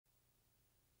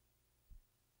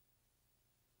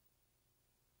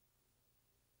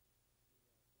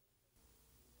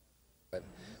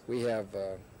We have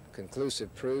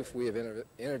conclusive proof. We have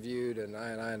interviewed an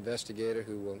I&I investigator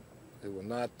who will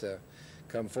not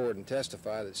come forward and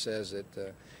testify, that says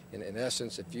that in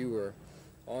essence, if you were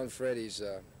on Freddie's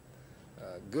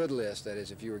good list, that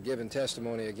is, if you were given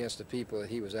testimony against the people that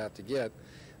he was out to get,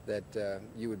 that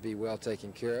you would be well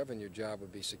taken care of and your job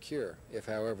would be secure. If,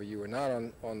 however, you were not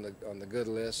on the good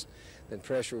list, then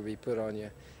pressure would be put on you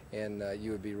and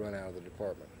you would be run out of the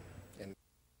department. And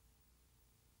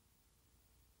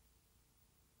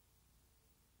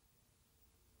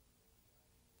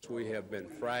we have been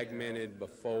fragmented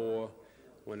before.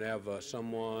 Whenever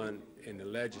someone in the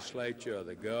legislature or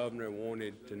the governor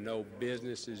wanted to know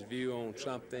business's view on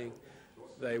something,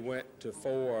 they went to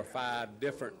 4 or 5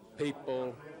 different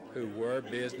people who were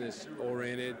business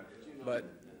oriented, but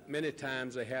many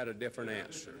times they had a different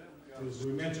answer. As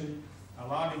we mentioned, our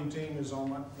lobbying team is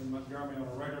in Montgomery on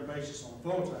a regular basis, on a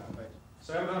full-time basis.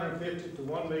 $750 to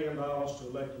 $1 million to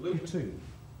elect Luke 2,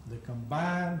 the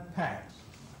combined PACs.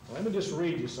 Well, let me just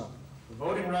read you something. The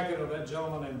voting record of that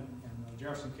gentleman in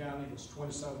Jefferson County is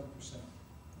 27%.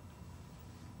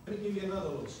 Let me give you another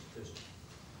little statistic.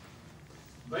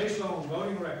 Based on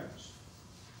voting records,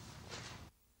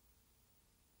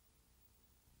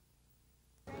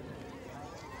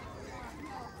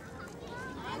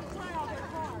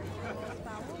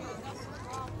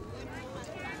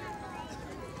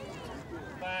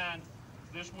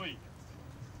 this week,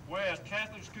 whereas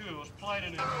Catholic schools played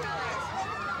an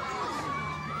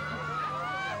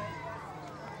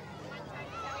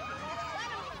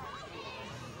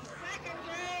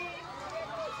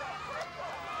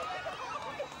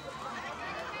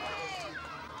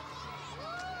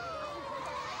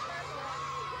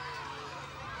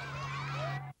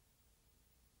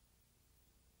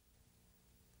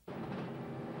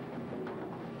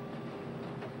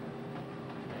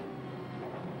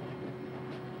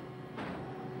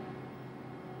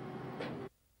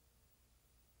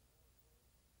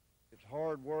It's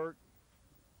hard work,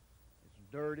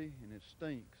 it's dirty, and it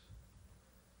stinks.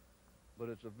 But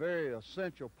it's a very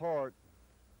essential part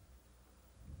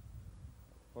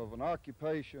of an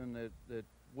occupation that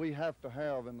we have to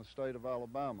have in the state of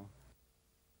Alabama.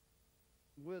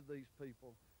 With these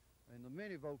people and the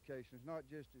many vocations, not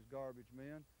just as garbage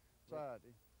men,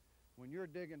 society, when you're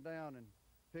digging down and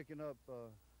picking up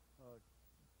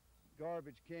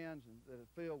garbage cans that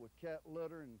are filled with cat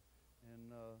litter and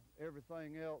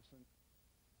everything else.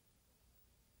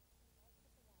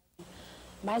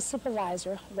 My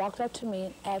supervisor walked up to me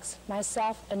and asked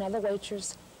myself and another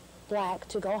waitress, black,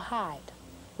 to go hide.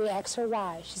 We asked her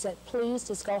why. She said, please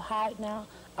just go hide now.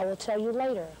 I will tell you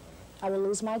later. I will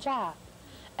lose my job.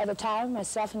 At the time,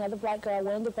 myself and another black girl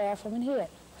went in the bathroom and hid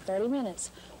for 30 minutes.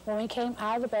 When we came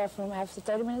out of the bathroom after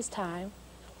 30 minutes time,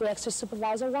 we asked her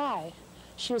supervisor why.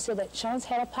 She said that Jones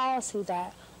had a policy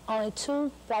that only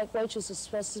 2 black waitresses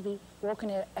were supposed to be working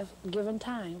at a given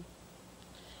time.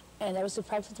 And that was the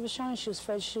practice of Shawnee. She was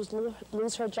afraid she would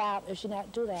lose her job if she did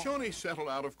not do that. Shawnee settled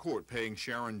out of court paying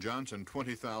Sharon Johnson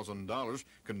 $20,000,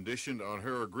 conditioned on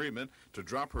her agreement to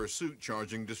drop her suit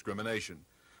charging discrimination.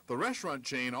 The restaurant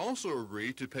chain also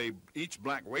agreed to pay each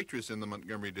black waitress in the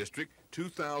Montgomery district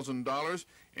 $2,000,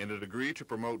 and it agreed to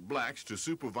promote blacks to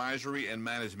supervisory and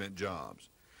management jobs.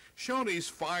 Shawnee's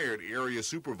fired area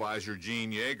supervisor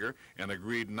Gene Yeager and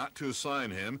agreed not to assign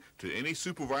him to any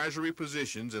supervisory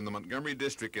positions in the Montgomery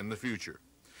district in the future.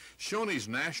 Shawnee's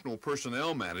national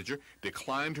personnel manager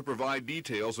declined to provide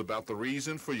details about the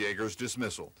reason for Yeager's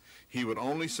dismissal. He would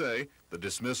only say the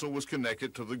dismissal was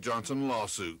connected to the Johnson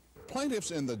lawsuit.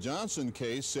 Plaintiffs in the Johnson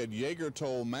case said Yeager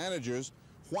told managers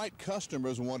white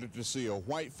customers wanted to see a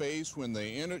white face when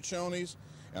they entered Shawnee's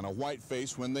and a white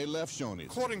face when they left Shawnee's.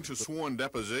 According to sworn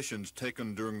depositions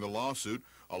taken during the lawsuit,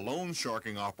 a loan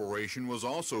sharking operation was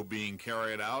also being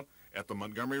carried out at the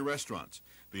Montgomery restaurants.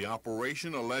 The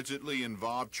operation allegedly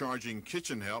involved charging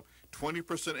kitchen help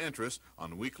 20% interest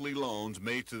on weekly loans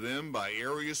made to them by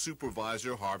area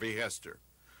supervisor Harvey Hester.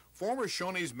 Former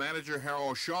Shawnee's manager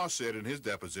Harold Shaw said in his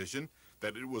deposition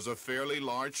that it was a fairly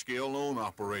large-scale loan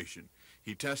operation.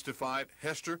 He testified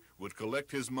Hester would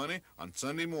collect his money on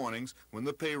Sunday mornings when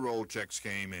the payroll checks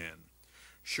came in.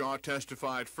 Shaw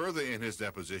testified further in his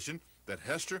deposition that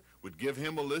Hester would give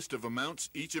him a list of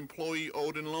amounts each employee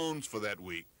owed in loans for that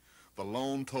week. The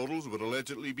loan totals would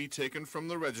allegedly be taken from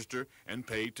the register and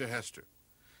paid to Hester.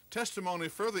 Testimony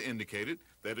further indicated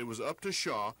that it was up to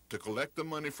Shaw to collect the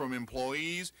money from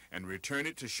employees and return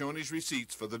it to Shawnee's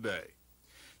receipts for the day.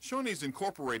 Shawnee's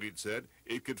Incorporated said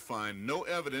it could find no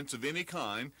evidence of any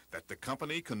kind that the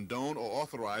company condoned or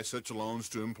authorized such loans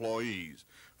to employees.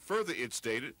 Further, it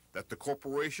stated that the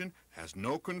corporation has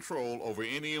no control over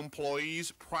any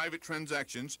employees' private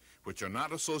transactions which are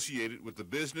not associated with the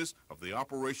business of the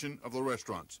operation of the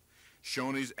restaurants.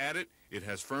 Shoney's added it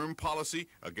has firm policy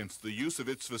against the use of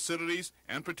its facilities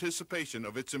and participation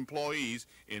of its employees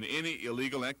in any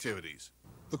illegal activities.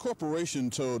 The corporation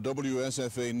told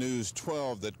WSFA News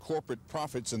 12 that corporate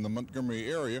profits in the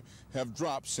Montgomery area have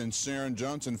dropped since Sharon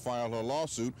Johnson filed her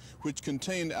lawsuit, which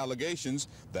contained allegations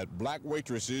that black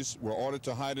waitresses were ordered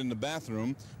to hide in the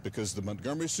bathroom because the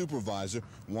Montgomery supervisor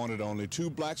wanted only 2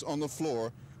 blacks on the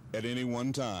floor at any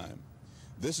one time.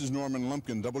 This is Norman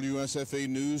Lumpkin, WSFA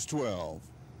News 12.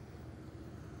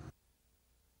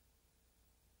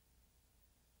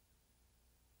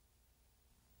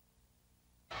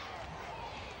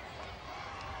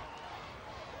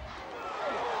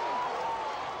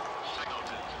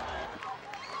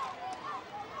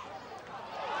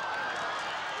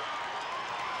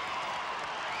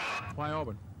 Why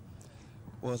Auburn?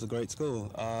 Well, it's a great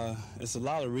school. It's a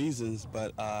lot of reasons,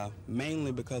 but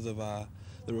mainly because of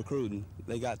the recruiting.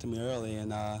 They got to me early,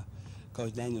 and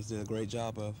Coach Daniels did a great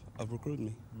job of recruiting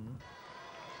me. Mm-hmm.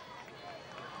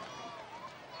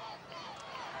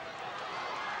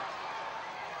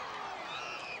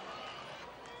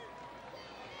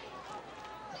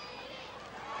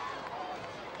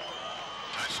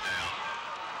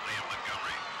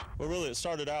 Well, really, it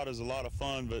started out as a lot of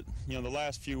fun, but, you know, the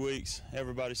last few weeks,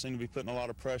 everybody seemed to be putting a lot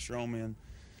of pressure on me, and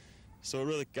so it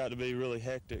really got to be really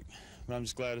hectic, but I'm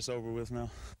just glad it's over with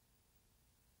now.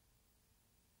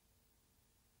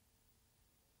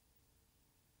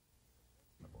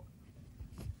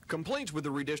 Complaints with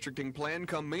the redistricting plan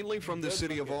come mainly from the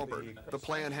city of Auburn. The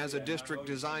plan has a district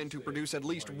designed to produce at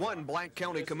least 1 black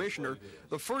county commissioner,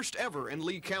 the first ever in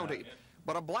Lee County.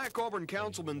 But a black Auburn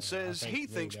councilman says he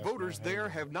thinks voters there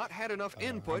have not had enough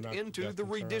input into the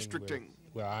redistricting.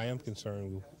 Well, I am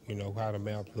concerned with, you know, how the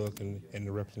maps look and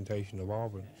the representation of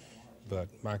Auburn, but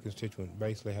my constituents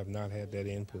basically have not had that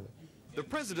input. The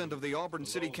president of the Auburn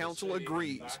City Council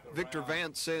agrees. Victor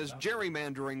Vance says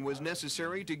gerrymandering was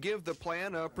necessary to give the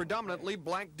plan a predominantly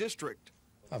black district.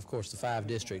 Of course, the 5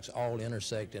 districts all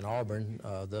intersect in Auburn,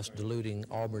 thus diluting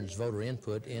Auburn's voter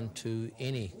input into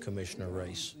any commissioner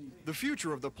race. The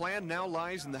future of the plan now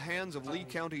lies in the hands of Lee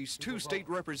County's 2 state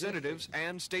representatives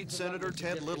and State Senator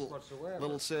Ted Little.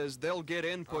 Little says they'll get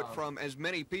input from as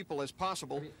many people as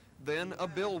possible. Then a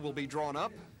bill will be drawn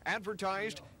up,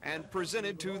 advertised, and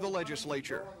presented to the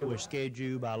legislature. We're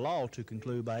scheduled by law to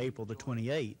conclude by April the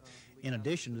 28th. In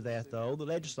addition to that, though, the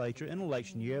legislature in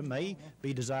election year may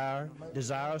be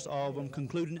desirous of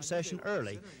concluding its session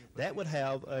early. That would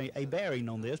have a bearing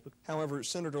on this. However,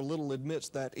 Senator Little admits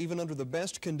that even under the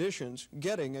best conditions,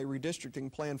 getting a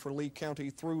redistricting plan for Lee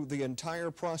County through the entire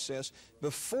process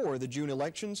before the June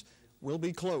elections will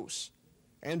be close.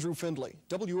 Andrew Findlay,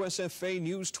 WSFA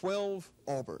News 12,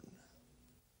 Auburn.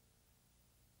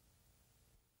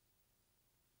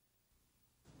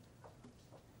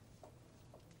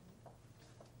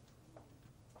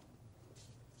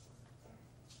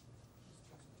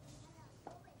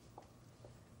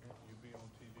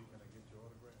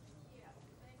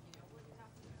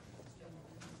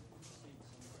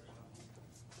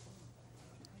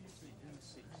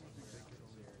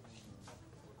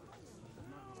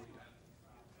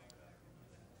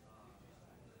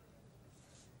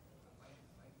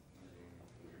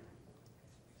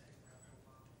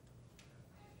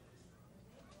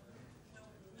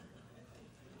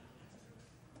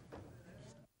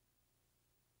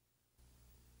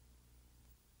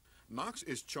 Knox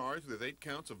is charged with 8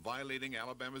 counts of violating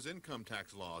Alabama's income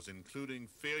tax laws, including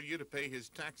failure to pay his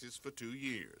taxes for 2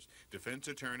 years. Defense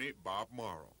attorney Bob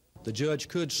Morrow. The judge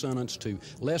could sentence to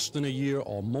less than a year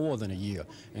or more than a year,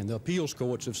 and the appeals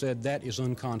courts have said that is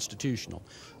unconstitutional.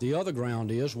 The other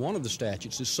ground is one of the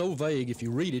statutes is so vague, if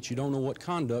you read it, you don't know what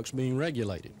conduct's being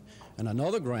regulated. And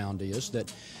another ground is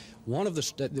that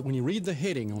when you read the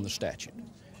heading on the statute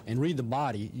and read the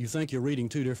body, you think you're reading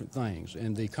 2 different things,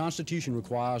 and the Constitution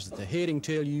requires that the heading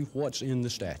tell you what's in the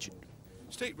statute.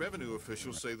 State revenue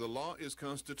officials say the law is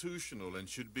constitutional and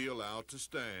should be allowed to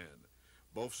stand.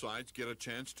 Both sides get a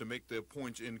chance to make their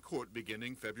points in court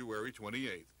beginning February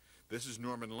 28th. This is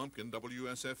Norman Lumpkin,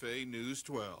 WSFA News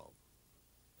 12.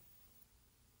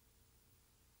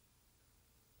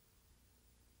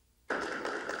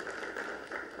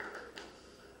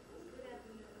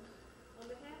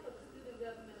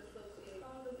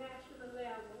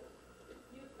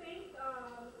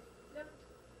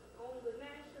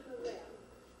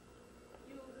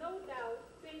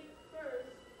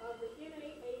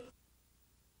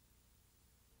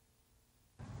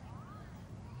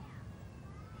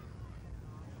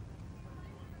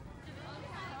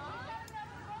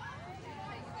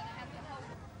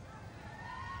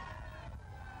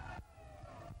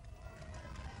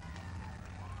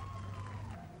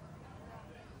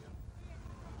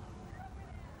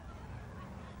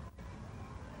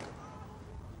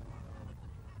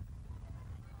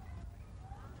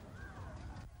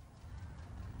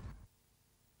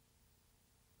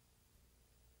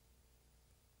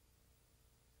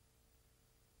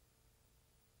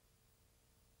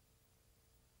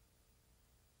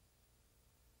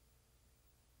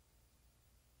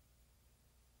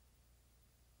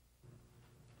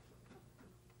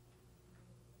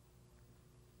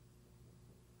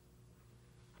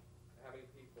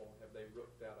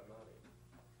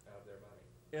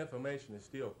 information is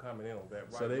still coming in on that.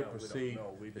 Right So they now, proceed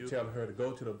we to do tell her to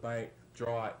go to the bank,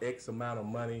 draw out X amount of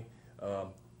money.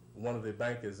 One of the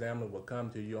bank examiners will come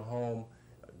to your home,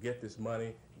 get this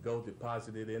money, go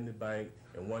deposit it in the bank,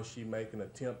 and once she make an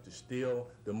attempt to steal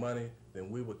the money, then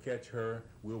we will catch her.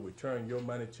 We'll return your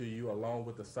money to you along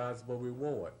with a sizable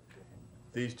reward.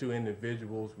 These two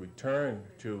individuals return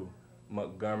to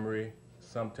Montgomery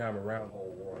sometime around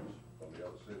Whole warrants from the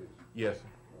other cities? Yes.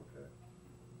 Okay.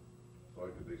 So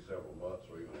it could be several months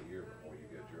or even a year before you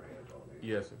get your hands on these?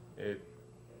 Yes, sir. It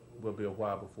will be a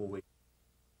while before we.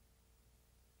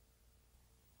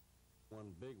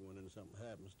 One big one, and something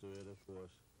happens to it, of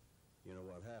course, you know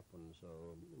what happens. So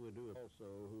we do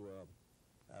also who,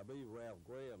 I believe Ralph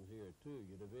Graham's here too,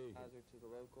 your division. To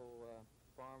the local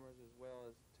farmers as well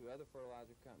as to other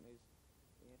fertilizer companies.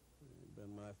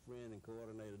 Been my friend and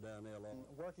coordinator down there along.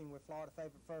 Working with Florida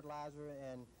Favorite Fertilizer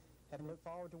and have looked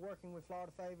forward to working with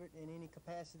Florida Favorite in any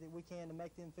capacity that we can to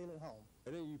make them feel at home.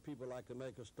 Any of you people like to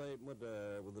make a statement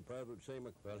with the President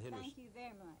statement? Well, Thank you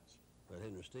very much. But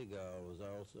Henry Stegall was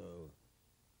also.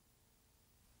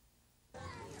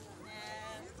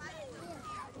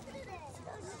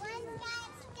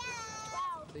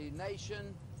 The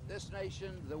nation, this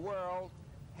nation, the world,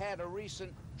 had a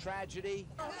recent tragedy.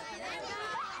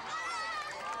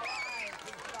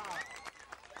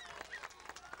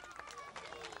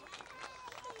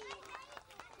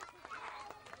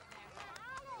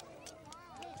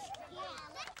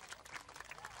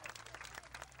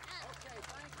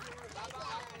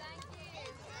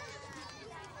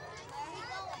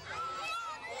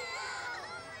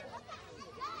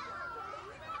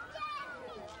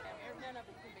 None of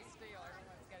it can be still.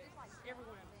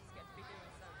 Everyone has got to be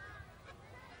doing something.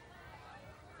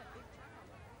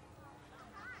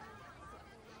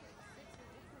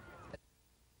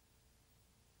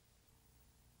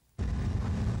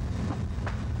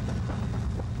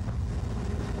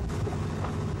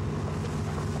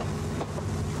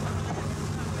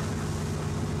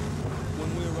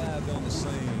 When we arrived on the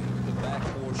scene, the back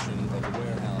portion of the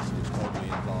warehouse was totally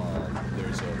involved.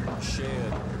 There's a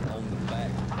shed on the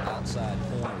back outside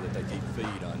corner that they keep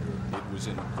feed under. It was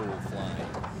in full flame.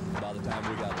 By the time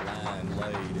we got a line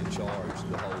laid and charged,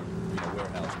 the whole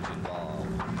warehouse was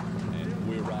involved. And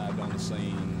we arrived on the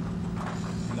scene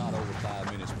not over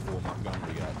 5 minutes before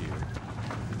Montgomery got here.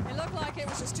 It looked like it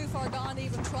was just too far gone to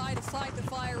even try to fight the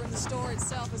fire in the store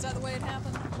itself. Is that the way it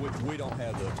happened? We don't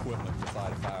have the equipment to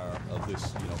fight a fire of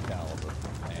this, caliber.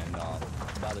 And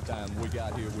by the time we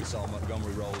got here, we saw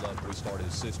Montgomery rolled up. We started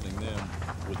assisting them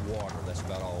with water. That's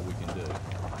about all we can do.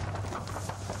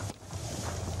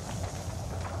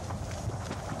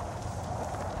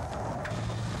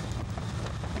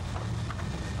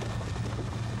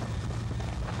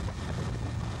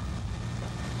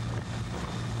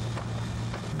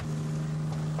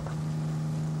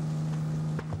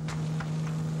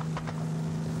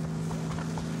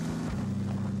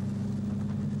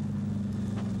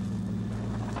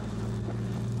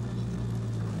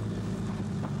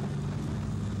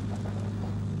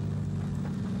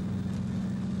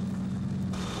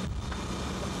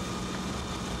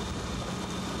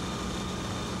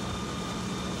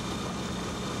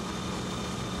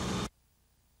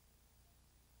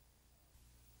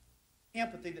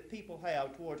 Empathy that people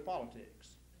have towards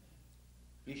politics.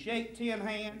 You shake 10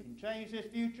 hands and change this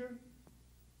future,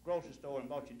 grocery store and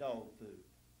bought your dog food.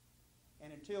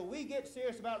 And until we get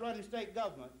serious about running state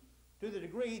government to the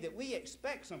degree that we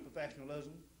expect some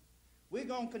professionalism, we're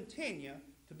going to continue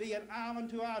to be an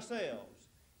island to ourselves.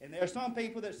 And there are some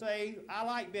people that say, I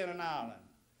like being an island.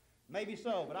 Maybe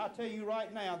so, but I'll tell you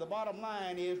right now, the bottom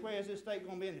line is, where is this state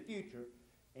going to be in the future?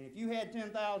 And if you had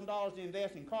 $10,000 to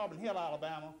invest in Carbon Hill,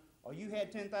 Alabama, or you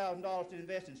had $10,000 to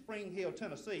invest in Spring Hill,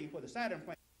 Tennessee, where the Saturn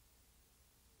plant.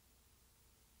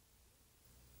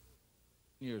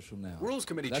 Years from now. Rules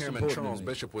Committee Chairman Charles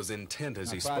Bishop was intent as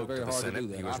he spoke to the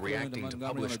Senate. He was reacting to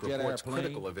published reports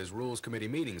critical of his Rules Committee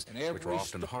meetings, which were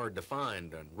often hard to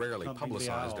find and rarely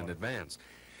publicized in advance.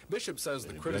 Bishop says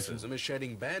the criticism is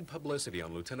shedding bad publicity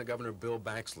on Lieutenant Governor Bill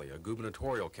Baxley, a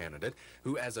gubernatorial candidate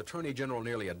who, as Attorney General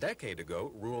nearly a decade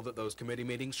ago, ruled that those committee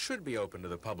meetings should be open to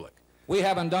the public. We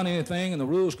haven't done anything in the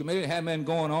Rules Committee that hasn't been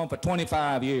going on for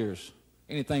 25 years.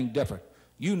 Anything different.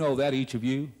 You know that, each of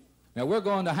you. Now, we're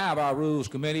going to have our Rules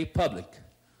Committee public,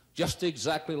 just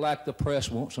exactly like the press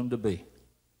wants them to be.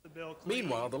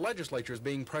 Meanwhile, the legislature is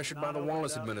being pressured by the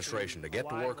Wallace administration to get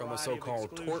to work on the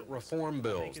so-called tort reform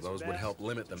bills. Those would help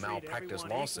limit the malpractice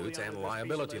lawsuits and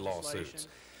liability lawsuits.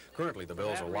 Currently, the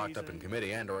bills are locked up in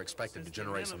committee and are expected to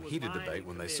generate some heated debate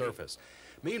when they surface.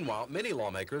 Meanwhile, many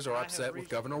lawmakers are upset with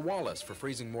Governor Wallace for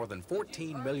freezing more than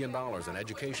 $14 million in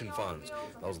education funds.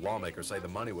 Those lawmakers say the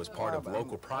money was part of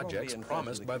local projects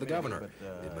promised by the governor.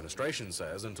 The administration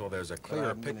says until there's a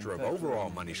clearer picture of overall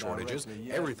money shortages,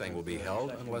 everything will be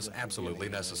held unless absolutely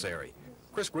necessary.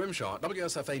 Chris Grimshaw,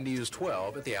 WSFA News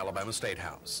 12 at the Alabama State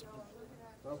House.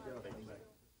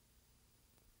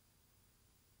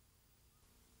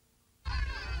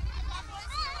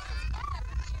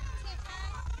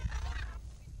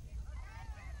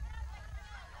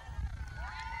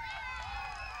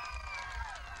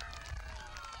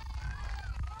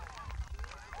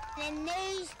 The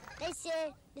news, they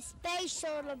said the space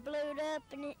shuttle blew up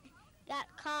and it got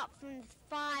caught from the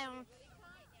fire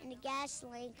and the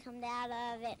gasoline come out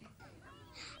of it.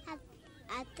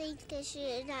 I think they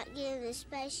should not give the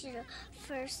space shuttle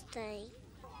first thing.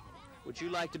 Would you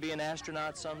like to be an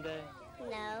astronaut someday?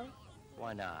 No.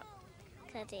 Why not?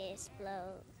 Because it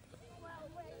explodes.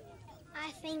 I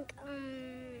think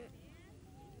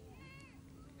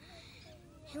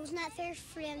it was not fair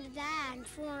for them to die and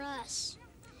for us.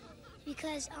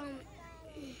 Because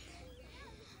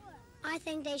I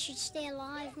think they should stay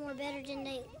alive more better than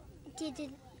they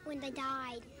did when they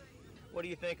died. What do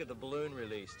you think of the balloon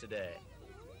release today?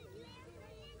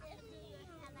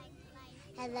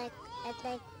 I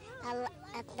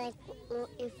think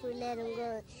if we let them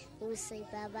go, we'll say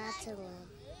bye-bye to them.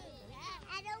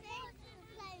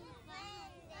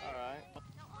 All right.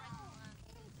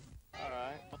 All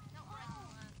right.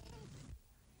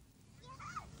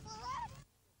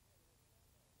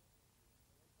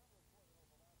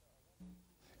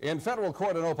 In federal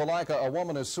court in Opelika, a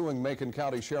woman is suing Macon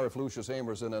County Sheriff Lucius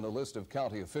Amerson and a list of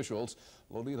county officials.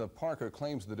 Lolita Parker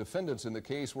claims the defendants in the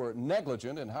case were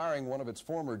negligent in hiring one of its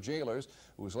former jailers,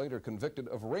 who was later convicted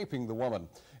of raping the woman.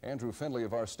 Andrew Finley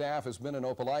of our staff has been in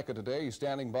Opelika today. He's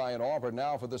standing by in Auburn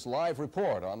now for this live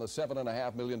report on the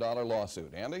 $7.5 million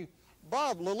lawsuit. Andy?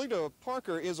 Bob, Lolita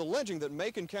Parker is alleging that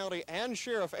Macon County and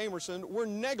Sheriff Amerson were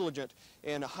negligent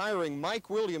in hiring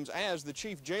Mike Williams as the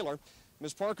chief jailer.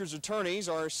 Ms. Parker's attorneys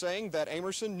are saying that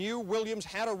Amerson knew Williams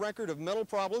had a record of mental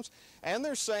problems, and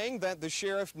they're saying that the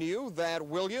sheriff knew that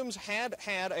Williams had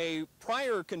had a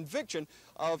prior conviction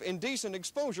of indecent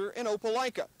exposure in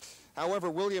Opelika.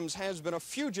 However, Williams has been a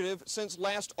fugitive since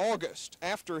last August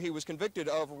after he was convicted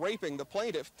of raping the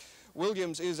plaintiff.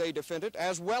 Williams is a defendant,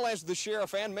 as well as the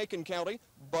sheriff and Macon County,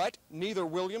 but neither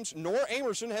Williams nor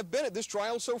Amerson have been at this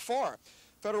trial so far.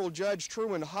 Federal Judge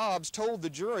Truman Hobbs told the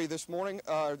jury this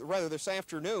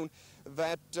afternoon,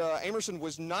 that Amerson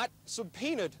was not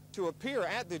subpoenaed to appear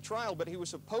at the trial, but he was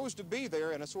supposed to be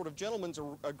there in a sort of gentleman's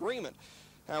agreement.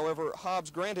 However, Hobbs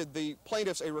granted the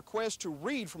plaintiffs a request to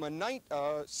read from a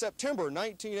September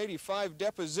 1985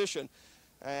 deposition.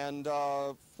 And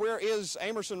where is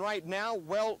Amerson right now?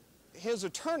 Well, his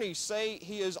attorneys say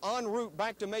he is en route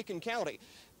back to Macon County,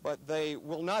 but they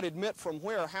will not admit from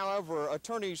where. However,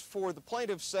 attorneys for the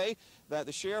plaintiffs say that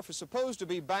the sheriff is supposed to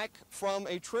be back from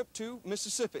a trip to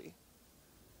Mississippi.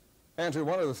 Andrew,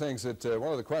 one of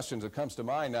the questions that comes to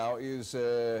mind now is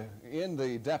in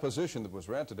the deposition that was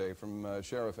read today from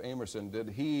Sheriff Amerson, did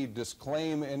he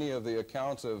disclaim any of the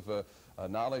accounts of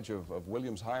knowledge of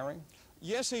Williams' hiring?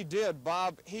 Yes, he did,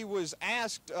 Bob. He was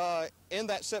asked in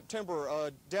that September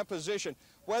deposition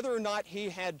whether or not he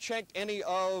had checked any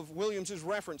of Williams's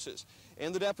references.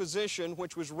 In the deposition,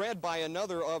 which was read by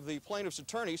another of the plaintiff's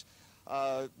attorneys,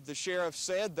 the sheriff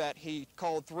said that he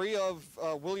called 3 of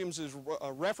Williams's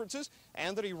references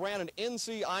and that he ran an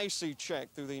NCIC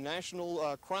check through the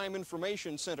National Crime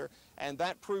Information Center, and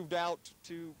that proved out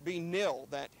to be nil,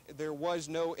 that there was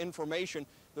no information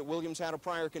that Williams had a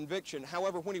prior conviction.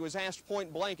 However, when he was asked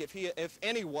point blank if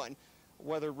anyone,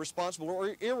 whether responsible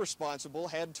or irresponsible,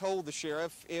 had told the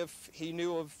sheriff if he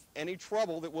knew of any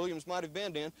trouble that Williams might have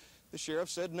been in, the sheriff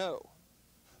said no.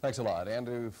 Thanks a lot.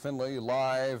 Andrew Finley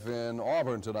live in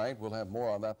Auburn tonight. We'll have more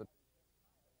on that.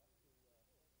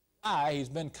 He's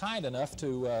been kind enough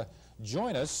to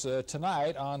join us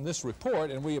tonight on this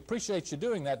report, and we appreciate you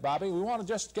doing that, Bobby. We want to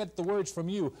just get the words from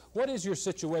you. What is your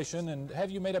situation, and have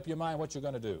you made up your mind what you're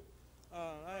going to do?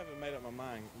 I haven't made up my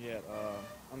mind yet.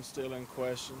 I'm still in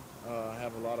question. I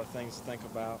have a lot of things to think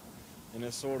about, and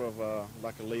it's sort of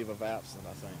like a leave of absence,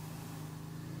 I think.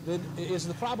 Is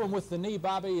the problem with the knee,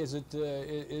 Bobby, is it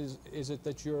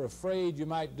that you're afraid you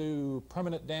might do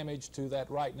permanent damage to that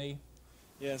right knee?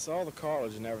 Yes, all the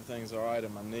cartilage and everything's all right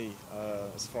in my knee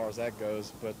as far as that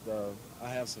goes, but I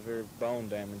have severe bone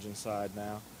damage inside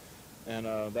now, and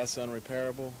that's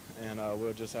unrepairable, and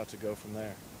we'll just have to go from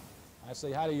there. I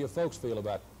see. How do your folks feel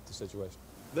about the situation?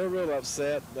 They're real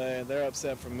upset. They're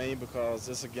upset for me because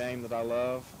it's a game that I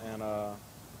love, and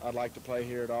I'd like to play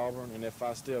here at Auburn, and if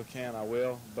I still can, I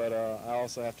will. But I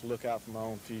also have to look out for my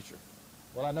own future.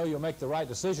 Well, I know you'll make the right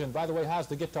decision. By the way, how's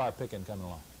the guitar picking coming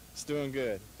along? It's doing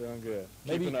good, doing good.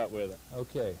 Maybe, keeping up with it.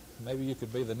 Okay. Maybe you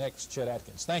could be the next Chet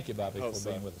Atkins. Thank you, Bobby, for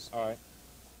being with us. All right.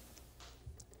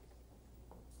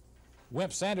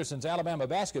 Wimp Sanderson's Alabama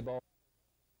basketball.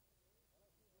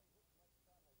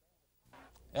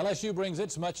 LSU brings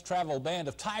its much-traveled band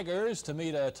of Tigers to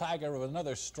meet a Tiger with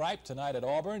another stripe tonight at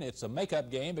Auburn. It's a makeup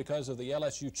game because of the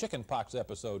LSU chickenpox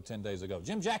episode 10 days ago.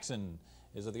 Jim Jackson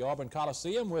is at the Auburn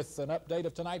Coliseum with an update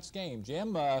of tonight's game.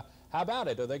 Jim, how about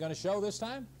it? Are they going to show this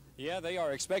time? Yeah, they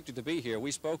are expected to be here.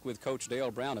 We spoke with Coach Dale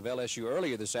Brown of LSU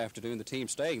earlier this afternoon, the team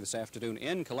staying this afternoon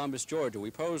in Columbus, Georgia. We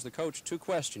posed the coach 2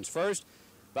 questions. First,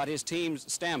 about his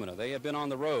team's stamina. They have been on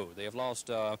the road. They have lost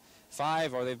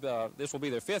this will be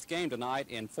their 5th game tonight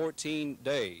in 14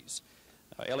 days.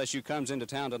 LSU comes into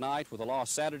town tonight with a loss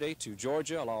Saturday to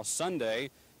Georgia, a loss Sunday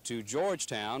to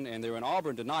Georgetown, and they're in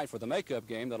Auburn tonight for the makeup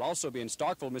game. They'll also be in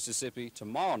Starkville, Mississippi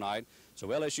tomorrow night. So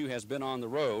LSU has been on the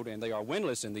road, and they are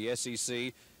winless in the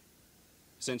SEC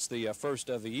since the first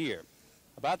of the year.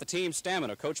 About the team's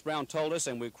stamina, Coach Brown told us,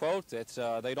 and we quote,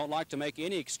 that they don't like to make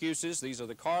any excuses. These are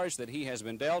the cards that he has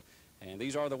been dealt, and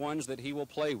these are the ones that he will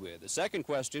play with. The second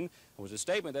question was a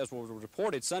statement that was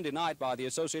reported Sunday night by the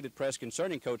Associated Press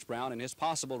concerning Coach Brown and his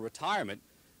possible retirement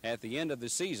at the end of the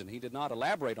season. He did not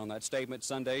elaborate on that statement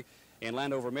Sunday in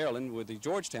Landover, Maryland with the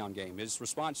Georgetown game. His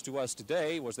response to us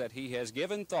today was that he has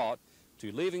given thought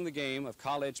to leaving the game of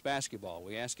college basketball.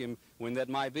 We asked him when that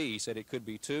might be. He said it could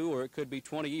be 2 or it could be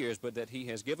 20 years, but that he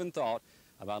has given thought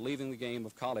about leaving the game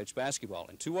of college basketball.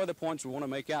 And 2 other points we want to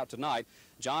make out tonight.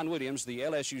 John Williams, the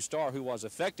LSU star who was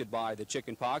affected by the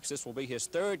chickenpox, this will be his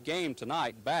 3rd game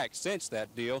tonight back since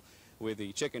that deal with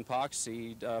the chickenpox.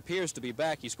 He appears to be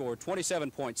back. He scored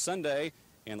 27 points Sunday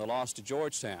in the loss to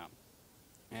Georgetown.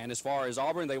 And as far as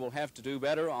Auburn, they will have to do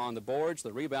better on the boards.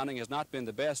 The rebounding has not been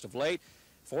the best of late.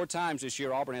 4 times this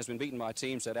year, Auburn has been beaten by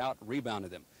teams that out-rebounded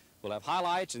them. We'll have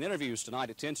highlights and interviews tonight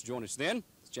at 10, so join us then.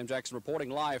 It's Jim Jackson reporting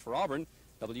live for Auburn,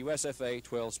 WSFA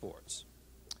 12 Sports.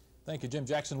 Thank you, Jim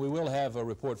Jackson. We will have a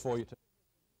report for you.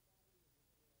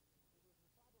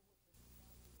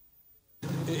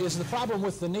 Is the problem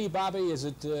with the knee, Bobby, is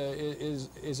it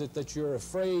that you're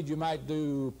afraid you might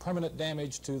do permanent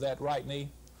damage to that right knee?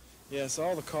 Yes,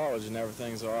 all the cartilage and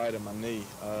everything's all right in my knee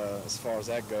as far as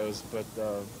that goes, but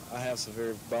I have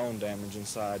severe bone damage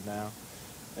inside now,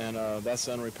 and that's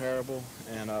unrepairable,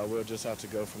 and we'll just have to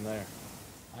go from there.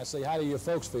 I see. How do your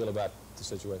folks feel about the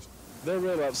situation? They're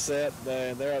real upset.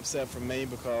 They're upset for me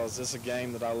because this is a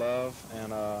game that I love,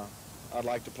 and I'd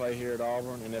like to play here at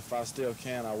Auburn, and if I still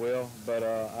can, I will, but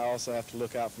I also have to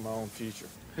look out for my own future.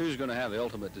 Who's going to have the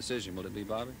ultimate decision? Will it be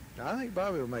Bobby? I think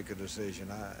Bobby will make a decision.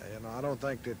 I don't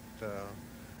think that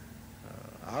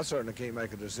I certainly can't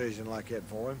make a decision like that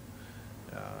for him.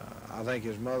 I think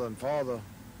his mother and father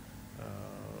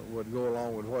would go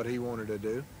along with what he wanted to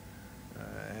do,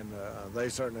 and they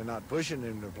certainly not pushing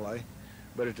him to play.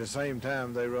 But at the same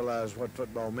time, they realize what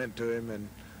football meant to him, and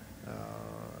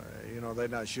you know, they're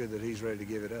not sure that he's ready to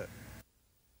give it up.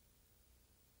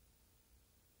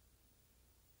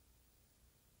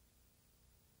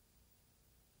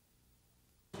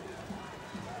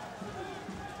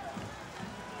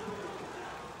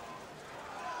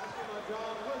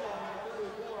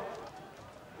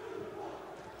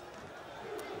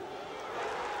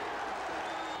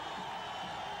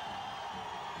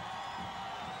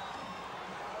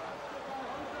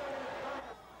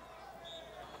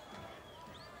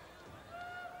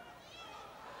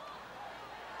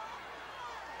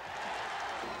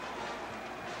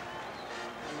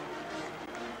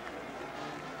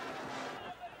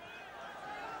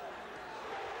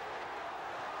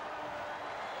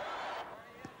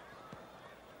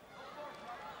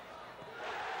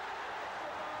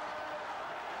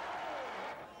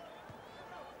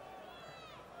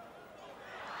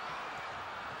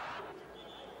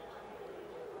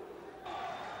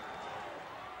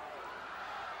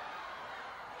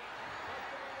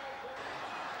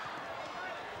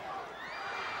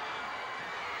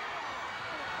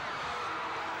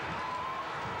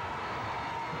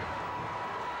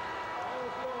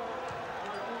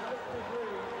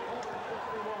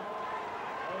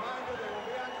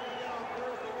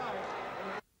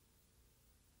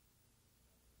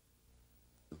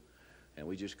 And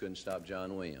we just couldn't stop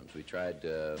John Williams. We tried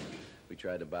to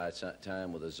buy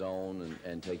time with a zone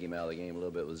and take him out of the game a little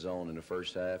bit with zone in the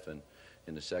first half, and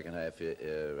in the second half,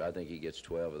 I think he gets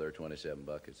 12 of their 27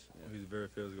 buckets. Yeah. He's a very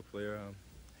physical player.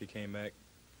 He came back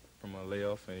from a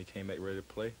layoff, and he came back ready to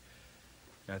play.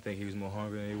 I think he was more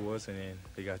hungry than he was, and then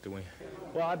they got the win.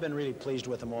 Well, I've been really pleased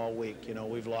with them all week. You know,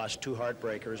 we've lost 2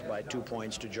 heartbreakers by 2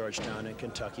 points to Georgetown and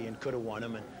Kentucky, and could have won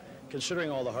them. And considering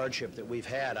all the hardship that we've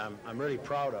had, I'm really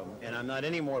proud of them. And I'm not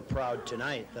any more proud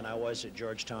tonight than I was at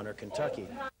Georgetown or Kentucky.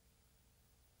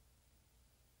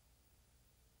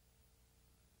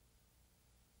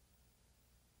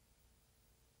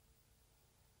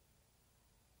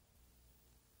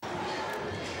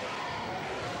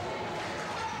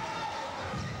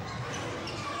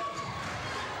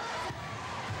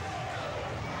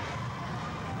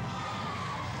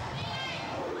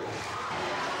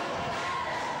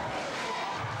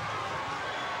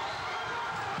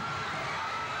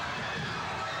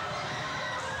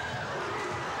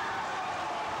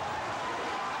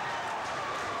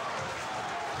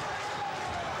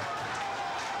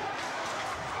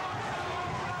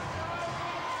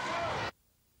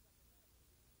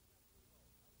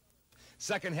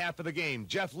 Second half of the game,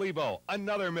 Jeff Lebo,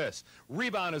 another miss.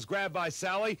 Rebound is grabbed by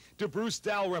Sally to Bruce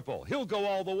Dalrymple. He'll go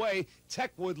all the way.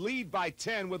 Tech would lead by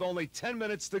 10 with only 10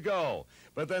 minutes to go.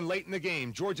 But then late in the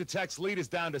game, Georgia Tech's lead is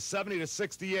down to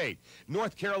 70-68.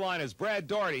 North Carolina's Brad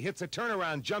Daugherty hits a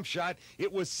turnaround jump shot.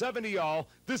 It was 70-all.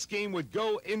 This game would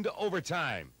go into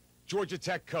overtime. Georgia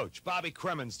Tech coach Bobby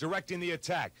Cremins directing the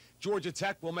attack. Georgia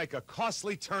Tech will make a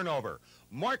costly turnover.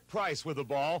 Mark Price with the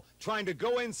ball, trying to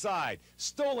go inside.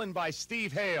 Stolen by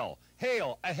Steve Hale.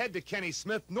 Hale ahead to Kenny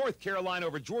Smith. North Carolina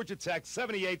over Georgia Tech,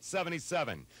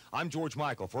 78-77. I'm George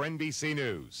Michael for NBC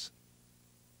News.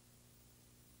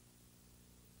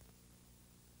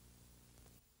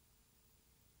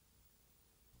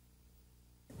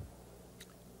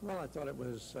 Well, I thought it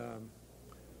was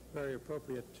very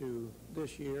appropriate to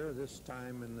this year, this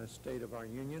time in the state of our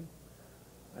union.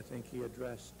 I think he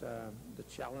addressed the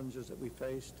challenges that we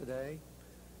face today,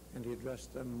 and he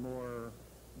addressed them more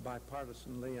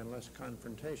bipartisanly and less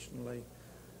confrontationally,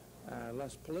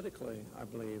 less politically, I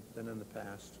believe, than in the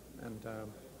past. And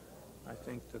I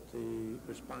think that the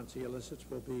response he elicits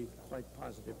will be quite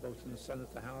positive, both in the Senate,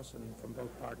 the House, and from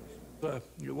both parties.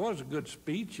 It was a good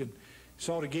speech, and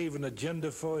sort of gave an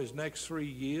agenda for his next 3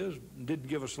 years. Didn't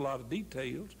give us a lot of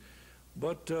details,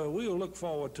 but we'll look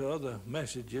forward to other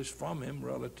messages from him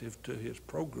relative to his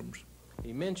programs.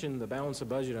 He mentioned the Balanced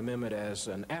Budget Amendment as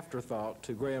an afterthought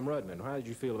to Graham Rudman. How did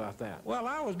you feel about that? Well,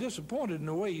 I was disappointed in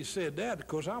the way he said that,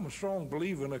 because I'm a strong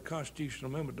believer in a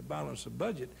constitutional amendment to balance the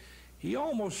budget. He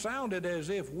almost sounded as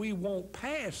if we won't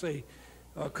pass a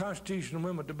constitutional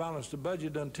amendment to balance the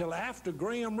budget until after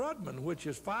Graham Rudman, which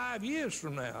is 5 years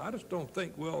from now. I just don't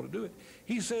think we ought to do it.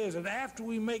 He says that after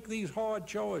we make these hard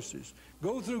choices,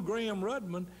 go through Graham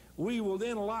Rudman, we will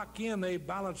then lock in a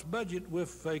balanced budget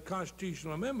with a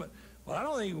constitutional amendment. Well, I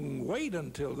don't think we can wait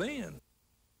until then.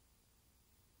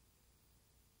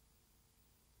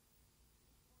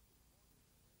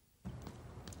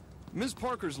 Ms.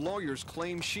 Parker's lawyers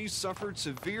claim she suffered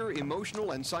severe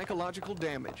emotional and psychological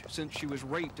damage since she was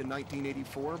raped in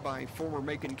 1984 by former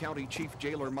Macon County Chief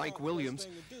Jailer Mike Williams,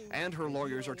 and her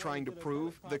lawyers are trying to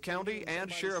prove the county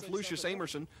and Sheriff Lucius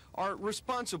Amerson are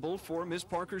responsible for Ms.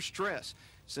 Parker's stress,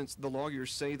 since the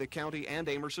lawyers say the county and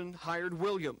Amerson hired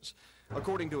Williams.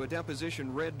 According to a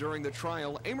deposition read during the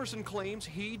trial, Amerson claims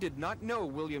he did not know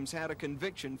Williams had a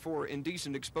conviction for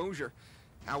indecent exposure.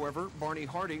 However, Barney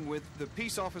Harding with the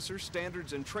Peace Officers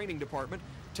Standards and Training Department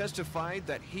testified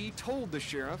that he told the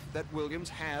sheriff that Williams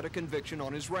had a conviction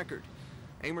on his record.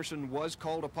 Amerson was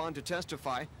called upon to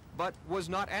testify, but was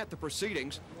not at the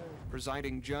proceedings.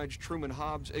 Presiding Judge Truman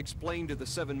Hobbs explained to the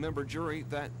 7-member jury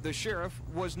that the sheriff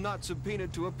was not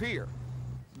subpoenaed to appear.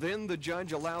 Then the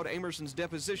judge allowed Amerson's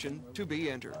deposition to be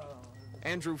entered.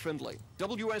 Andrew Findlay,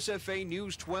 WSFA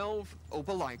News 12,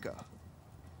 Opelika.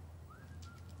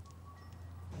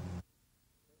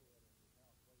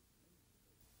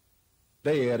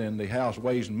 Dead in the House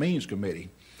Ways and Means Committee,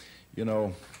 you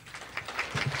know.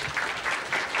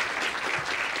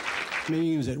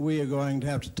 Means that we are going to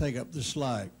have to take up the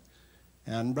slack.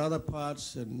 And Brother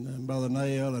Potts and Brother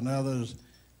Nail and others,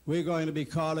 we're going to be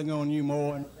calling on you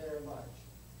more. Very much.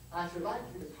 I should like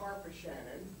to introduce Harper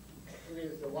Shannon, who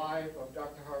is the wife of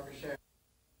Dr. Harper Shannon.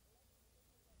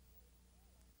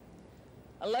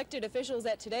 Elected officials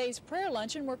at today's prayer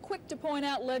luncheon were quick to point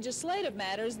out legislative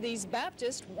matters these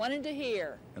Baptists wanted to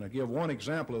hear. And I give one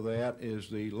example of that is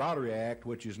the Lottery Act,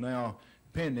 which is now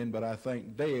pending, but I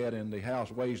think dead in the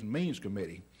House Ways and Means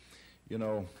Committee. You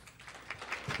know.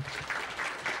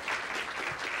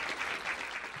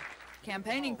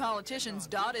 Campaigning politicians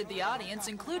dotted the audience,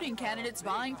 including candidates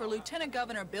vying for Lieutenant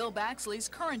Governor Bill Baxley's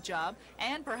current job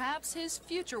and perhaps his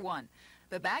future one.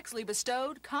 But Baxley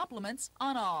bestowed compliments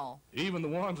on all. Even the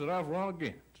ones that I've run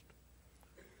against.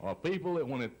 are people that,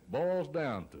 when it boils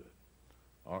down to it,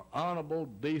 are honorable,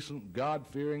 decent,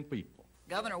 God-fearing people.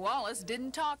 Governor Wallace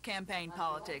didn't talk campaign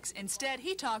politics. Instead,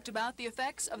 he talked about the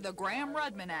effects of the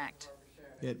Graham-Rudman Act.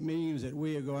 It means that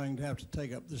we are going to have to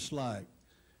take up the slack.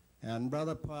 And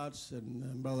Brother Potts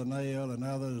and Brother Nail and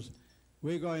others,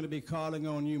 we're going to be calling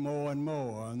on you more and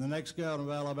more. And the next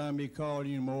governor of Alabama will be calling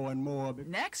you more and more.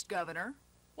 Next governor?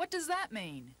 What does that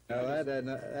mean? No,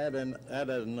 that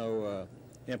has no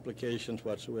implications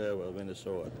whatsoever of any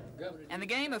sort. And the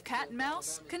game of cat and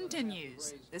mouse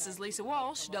continues. This is Lisa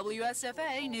Walsh,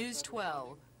 WSFA News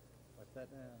 12.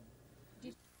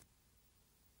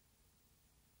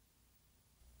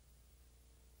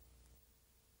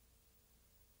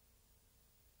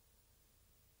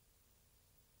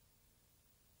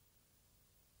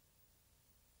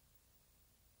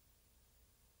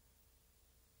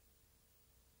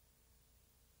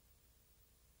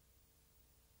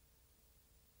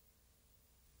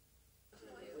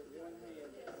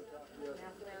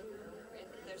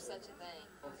 There's such a thing.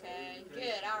 Okay,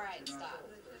 good, all right, stop.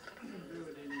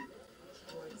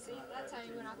 See, that's how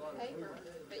you went off the paper,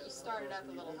 but you started up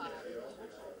a little high.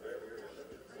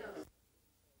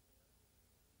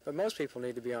 But most people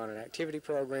need to be on an activity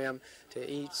program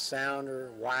to eat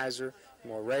sounder, wiser,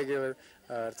 more regular,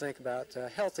 to think about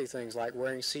healthy things like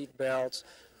wearing seat belts,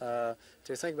 to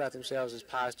think about themselves as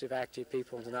positive, active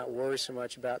people, and to not worry so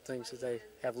much about things that they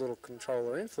have little control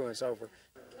or influence over.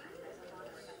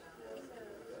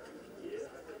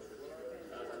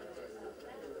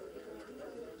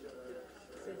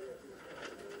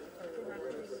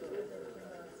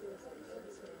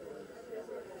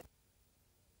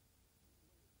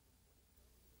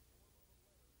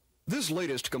 This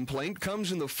latest complaint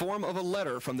comes in the form of a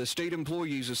letter from the State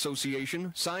Employees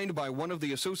Association signed by one of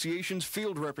the association's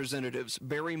field representatives,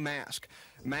 Barry Mask.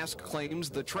 Mask claims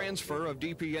the transfer of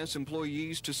DPS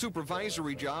employees to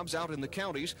supervisory jobs out in the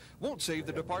counties won't save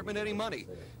the department any money,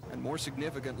 and more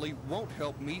significantly, won't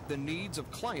help meet the needs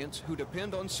of clients who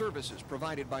depend on services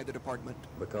provided by the department.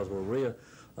 Because we're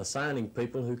reassigning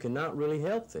people who cannot really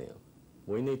help them.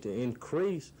 We need to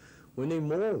increase. We need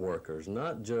more workers,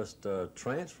 not just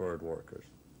transferred workers.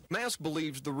 Mask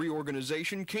believes the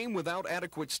reorganization came without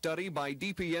adequate study by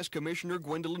DPS Commissioner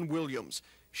Gwendolyn Williams.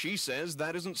 She says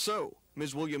that isn't so.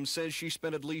 Ms. Williams says she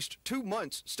spent at least 2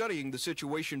 months studying the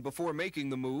situation before making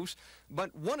the moves,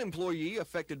 but one employee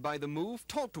affected by the move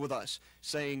talked with us,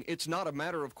 saying it's not a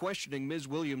matter of questioning Ms.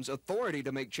 Williams' authority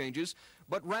to make changes,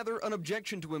 but rather an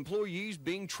objection to employees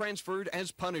being transferred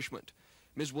as punishment.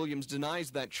 Ms. Williams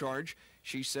denies that charge.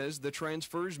 She says the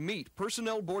transfers meet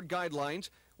Personnel Board guidelines,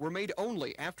 were made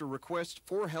only after requests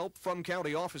for help from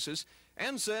county offices,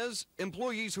 and says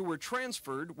employees who were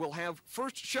transferred will have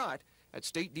first shot at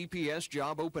state DPS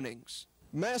job openings.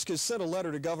 Mask has sent a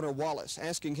letter to Governor Wallace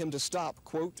asking him to stop,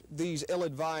 quote, these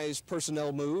ill-advised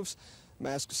personnel moves.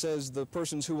 Mask says the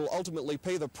persons who will ultimately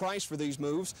pay the price for these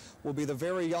moves will be the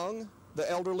very young,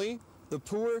 the elderly, the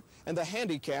poor, and the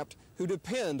handicapped who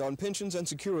depend on pensions and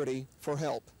security for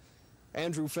help.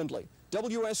 Andrew Findlay,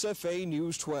 WSFA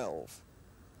News 12.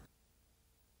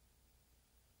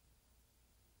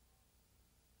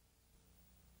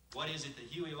 What is it that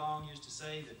Huey Long used to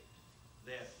say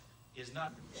that is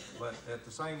not? But at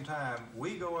the same time,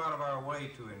 we go out of our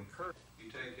way to encourage. You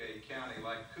take a county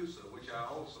like Coosa, which I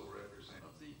also represent.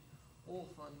 Of the oil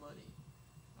fund money.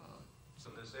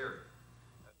 In this area.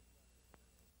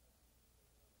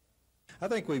 I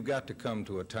think we've got to come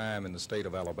to a time in the state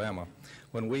of Alabama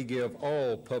when we give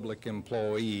all public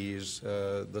employees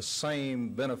the same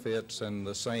benefits and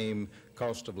the same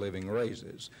cost of living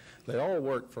raises. They all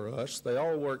work for us, they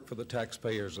all work for the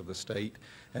taxpayers of the state,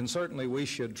 and certainly we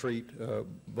should treat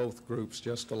both groups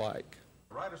just alike.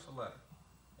 Write us a letter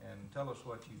and tell us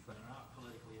what you think. Not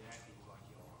politically active like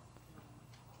you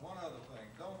are. One other thing,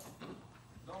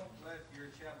 don't let your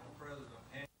chapter president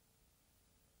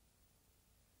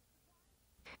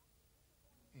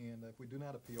and if we do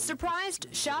not appeal... Surprised,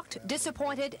 shocked,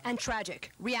 disappointed, and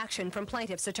tragic. Reaction from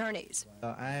plaintiffs' attorneys.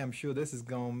 I am sure this is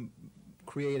going to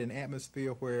create an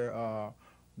atmosphere where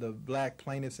the black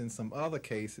plaintiffs in some other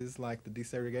cases, like the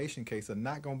desegregation case, are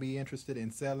not going to be interested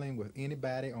in settling with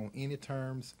anybody on any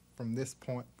terms from this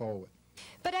point forward.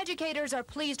 But educators are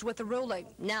pleased with the ruling.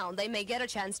 Now they may get a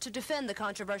chance to defend the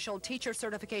controversial teacher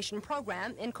certification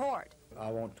program in court. I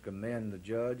want to commend the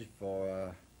judge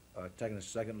for taking a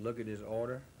second look at his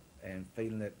order and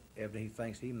feeling that he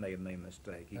thinks he may have made a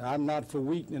mistake. I'm not for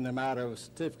weakening the matter of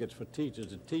certificates for teachers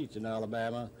to teach in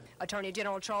Alabama. Attorney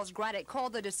General Charles Graddick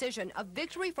called the decision a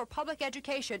victory for public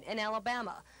education in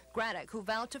Alabama. Graddick, who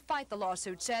vowed to fight the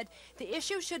lawsuit, said the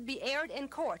issue should be aired in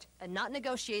court and not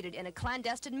negotiated in a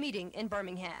clandestine meeting in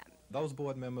Birmingham. Those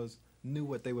board members knew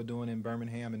what they were doing in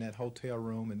Birmingham in that hotel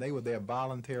room, and they were there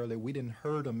voluntarily. We didn't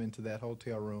herd them into that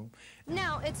hotel room.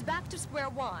 Now it's back to square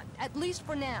one, at least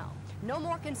for now. No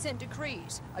more consent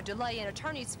decrees, a delay in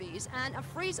attorney's fees, and a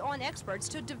freeze on experts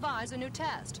to devise a new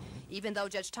test. Even though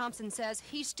Judge Thompson says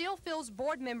he still feels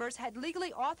board members had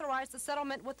legally authorized the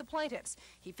settlement with the plaintiffs,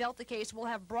 he felt the case will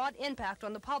have broad impact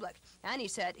on the public, and he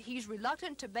said he's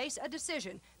reluctant to base a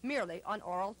decision merely on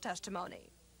oral testimony.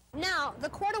 Now, the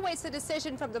court awaits a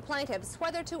decision from the plaintiffs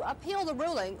whether to appeal the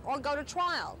ruling or go to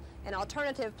trial. An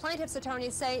alternative plaintiffs'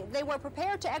 attorneys say they were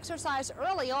prepared to exercise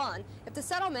early on if the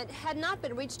settlement had not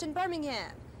been reached in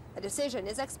Birmingham. A decision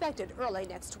is expected early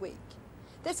next week.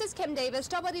 This is Kim Davis,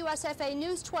 WSFA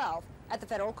News 12 at the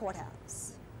Federal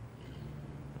Courthouse.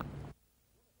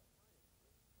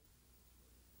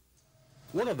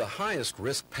 One of the highest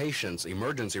risk patients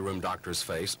emergency room doctors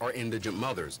face are indigent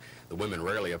mothers. The women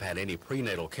rarely have had any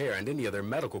prenatal care, and any of their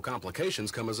medical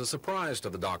complications come as a surprise to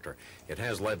the doctor. It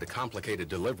has led to complicated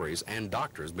deliveries and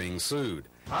doctors being sued.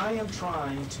 I am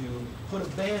trying to put a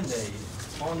Band-Aid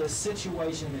on the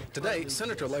situation. Today,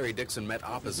 Senator Larry Dixon met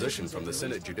opposition from the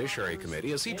Senate Judiciary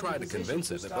Committee as he tried to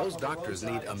convince it that those doctors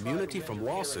need immunity from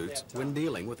lawsuits when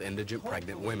dealing with indigent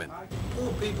pregnant women.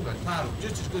 Poor people are entitled to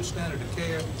just as good standard of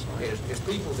care as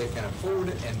people that can afford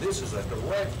it, and this is a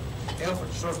direct effort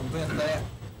to circumvent that.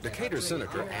 Decatur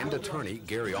Senator and attorney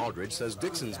Gary Aldridge says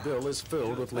Dixon's bill is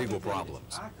filled with legal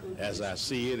problems. As I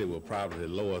see it, it will probably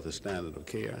lower the standard of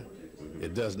care.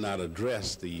 It does not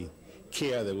address the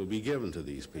care that will be given to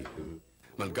these people.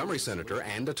 Montgomery Senator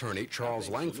and attorney Charles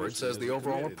Langford says the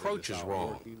overall approach is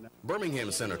wrong.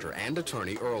 Birmingham Senator and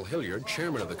attorney Earl Hilliard,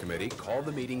 chairman of the committee, called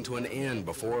the meeting to an end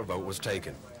before a vote was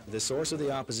taken. The source of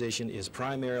the opposition is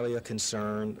primarily a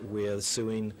concern with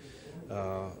suing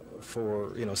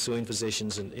suing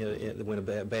physicians when a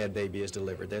bad baby is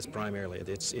delivered. That's primarily it.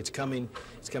 It's coming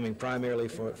primarily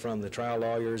from the trial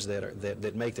lawyers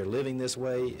that make their living this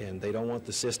way, and they don't want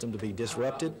the system to be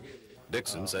disrupted.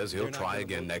 Dixon says he'll try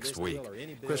again next week.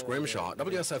 Chris Grimshaw,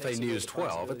 WSFA News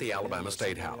 12 at the Alabama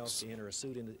State House. Enter a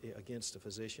suit against a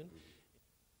physician.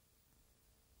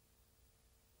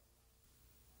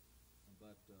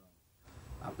 But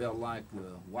I felt like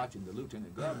watching the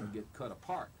lieutenant governor get cut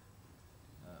apart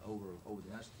over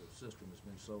the system that's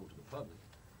been sold to the public.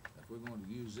 If we're going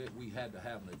to use it, we had to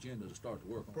have an agenda to start to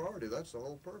work on. Priority, that's the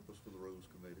whole purpose for the Rules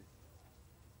Committee.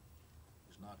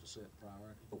 It's not to set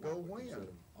priority. Go when?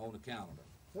 On the calendar.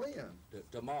 When?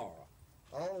 Tomorrow.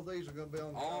 All of these are going to be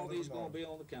on the calendar. All these are going to be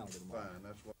on the calendar tomorrow. Fine,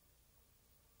 that's what.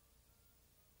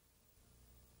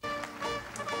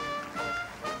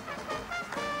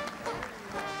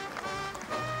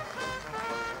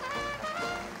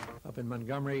 Up in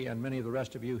Montgomery, and many of the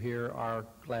rest of you here are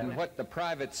glad. And what the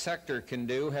private sector can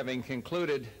do, having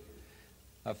concluded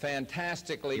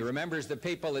fantastically. He remembers the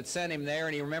people that sent him there,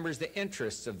 and he remembers the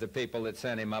interests of the people that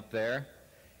sent him up there.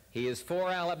 He is for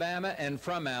Alabama and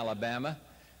from Alabama,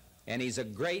 and he's a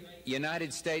great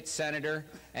United States Senator,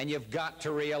 and you've got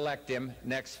to re-elect him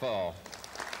next fall.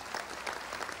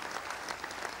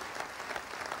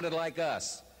 Like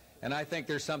us, and I think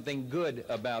there's something good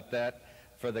about that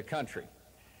for the country.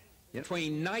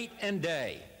 Between night and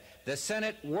day, the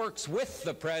Senate works with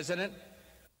the President.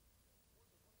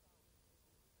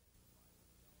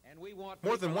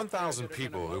 More than 1,000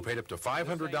 people who paid up to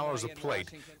 $500 a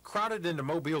plate crowded into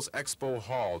Mobile's Expo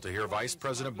Hall to hear Vice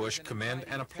President Bush commend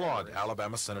and applaud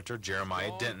Alabama Senator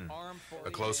Jeremiah Denton. A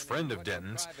close friend of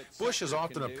Denton's, Bush has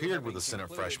often appeared with the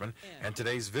Senate freshman, and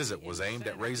today's visit was aimed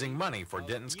at raising money for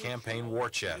Denton's campaign war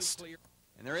chest.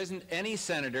 And there isn't any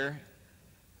senator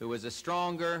who is a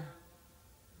stronger,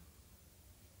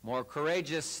 more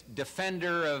courageous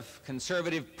defender of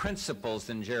conservative principles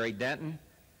than Jerry Denton.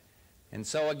 And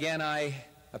so again, I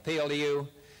appeal to you,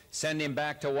 send him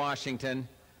back to Washington.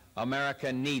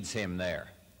 America needs him there.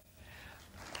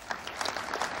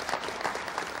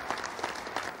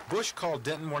 Bush called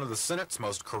Denton one of the Senate's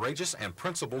most courageous and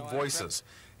principled voices.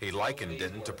 He likened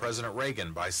Denton to President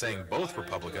Reagan by saying both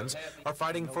Republicans are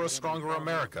fighting for a stronger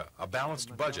America, a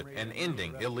balanced budget, and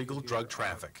ending illegal drug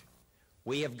traffic.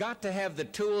 We have got to have the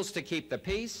tools to keep the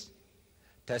peace,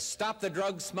 to stop the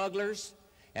drug smugglers,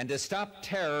 and to stop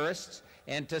terrorists,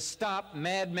 and to stop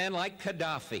madmen like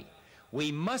Gaddafi.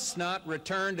 We must not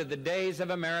return to the days of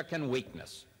American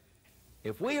weakness.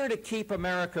 If we are to keep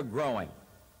America growing,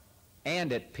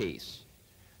 and at peace.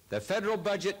 The federal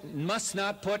budget must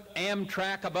not put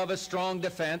Amtrak above a strong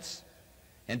defense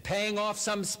and paying off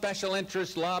some special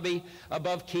interest lobby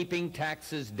above keeping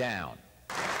taxes down.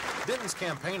 Denton's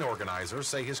campaign organizers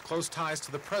say his close ties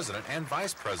to the president and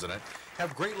vice president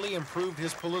have greatly improved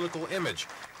his political image,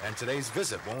 and today's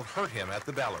visit won't hurt him at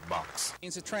the ballot box.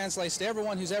 It translates to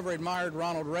everyone who's ever admired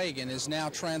Ronald Reagan is now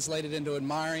translated into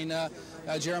admiring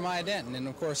Jeremiah Denton, and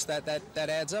of course that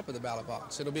adds up at the ballot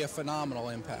box. It'll be a phenomenal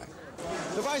impact.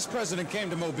 The vice president came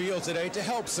to Mobile today to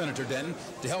help Senator Denton,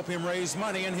 to help him raise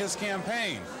money in his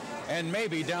campaign, and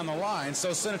maybe down the line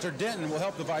so Senator Denton will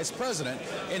help the vice president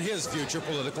in his future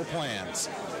political plans.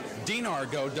 Dean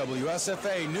Argo,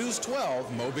 WSFA News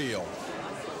 12, Mobile.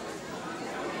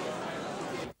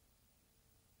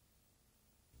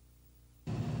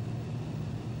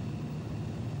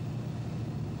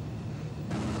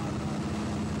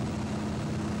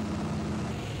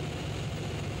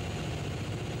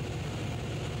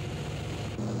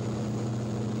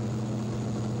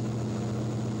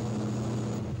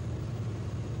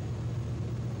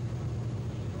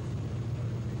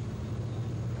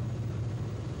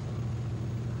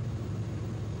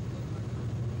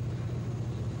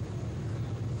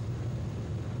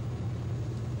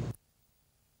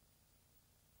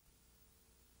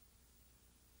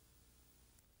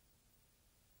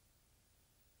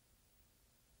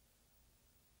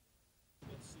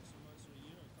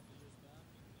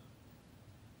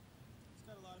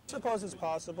 I suppose it's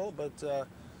possible, but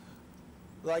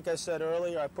like I said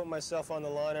earlier, I put myself on the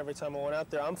line every time I went out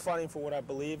there. I'm fighting for what I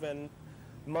believe in.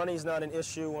 Money's not an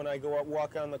issue when I go out,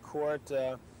 walk on the court.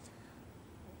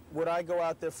 What I go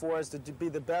out there for is to be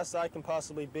the best I can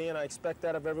possibly be, and I expect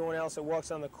that of everyone else that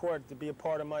walks on the court to be a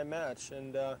part of my match.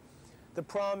 And the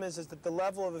problem is that the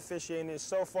level of officiating is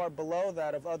so far below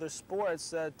that of other sports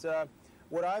that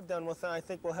what I've done with I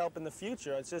think will help in the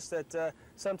future. It's just that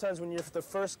sometimes when you're the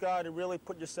first guy to really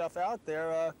put yourself out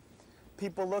there,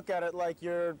 people look at it like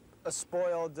you're a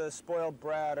spoiled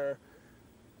brat, or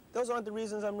those aren't the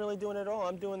reasons I'm really doing it at all.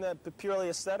 I'm doing that purely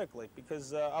aesthetically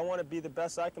because I want to be the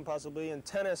best I can possibly in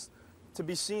tennis, to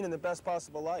be seen in the best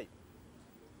possible light.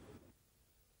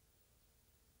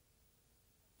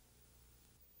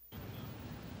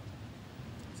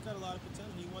 He's got a lot of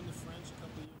potential. He won the French a couple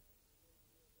of years.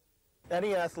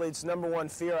 Any athlete's number one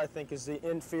fear, I think, is the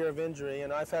fear of injury,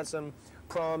 and I've had some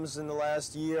problems in the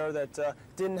last year that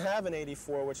didn't have an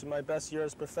 84, which is my best year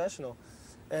as a professional.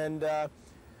 And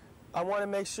I want to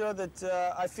make sure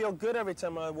that I feel good every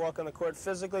time I walk on the court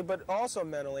physically, but also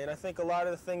mentally. And I think a lot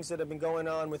of the things that have been going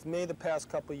on with me the past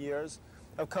couple of years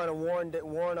have kind of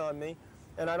worn on me,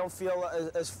 and I don't feel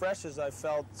as fresh as I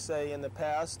felt, say, in the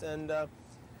past. And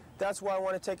that's why I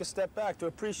want to take a step back, to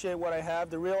appreciate what I have,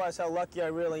 to realize how lucky I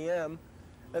really am,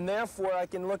 and therefore I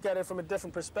can look at it from a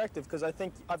different perspective, because I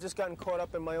think I've just gotten caught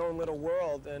up in my own little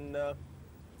world, and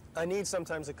I need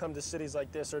sometimes to come to cities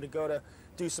like this or to go to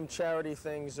do some charity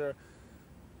things or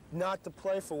not to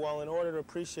play for a while in order to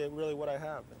appreciate really what I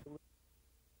have.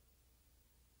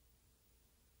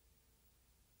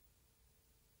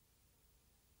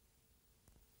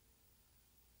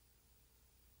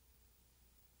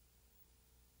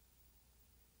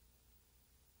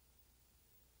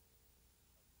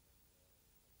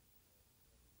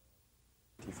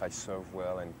 If I serve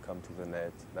well and come to the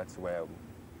net, that's where I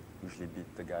usually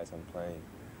beat the guys I'm playing.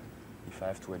 If I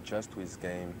have to adjust to his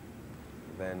game,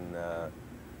 then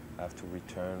I have to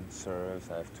return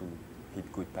serves, I have to hit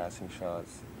good passing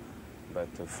shots. But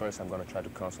first I'm going to try to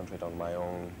concentrate on my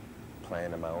own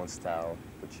plan and my own style,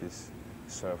 which is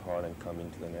serve hard and come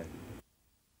into the net.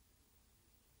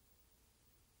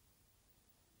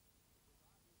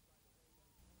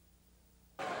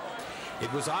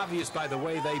 It was obvious by the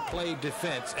way they played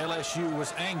defense, LSU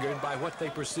was angered by what they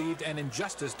perceived an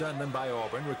injustice done them by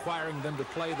Auburn, requiring them to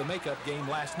play the makeup game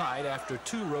last night after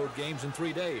 2 road games in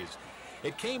 3 days.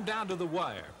 It came down to the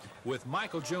wire, with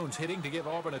Michael Jones hitting to give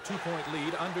Auburn a 2-point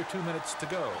lead under 2 minutes to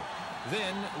go.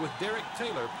 Then, with Derek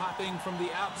Taylor popping from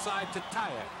the outside to tie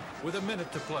it with a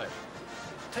minute to play.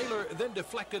 Taylor then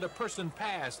deflected a person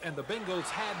pass, and the Bengals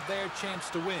had their chance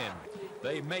to win.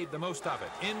 They made the most of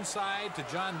it. Inside to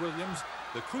John Williams,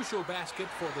 the crucial basket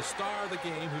for the star of the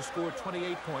game, who scored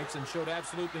 28 points and showed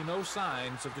absolutely no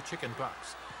signs of the chicken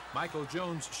pox. Michael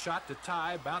Jones' shot to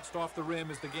tie bounced off the rim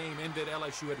as the game ended.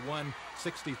 LSU had won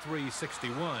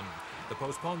 63-61. The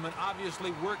postponement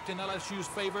obviously worked in LSU's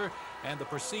favor, and the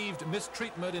perceived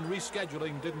mistreatment in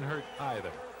rescheduling didn't hurt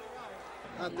either.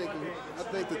 I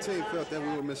think the team felt that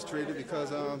we were mistreated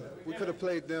because we could have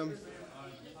played them,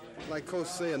 like Coach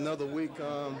said, another week.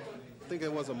 I think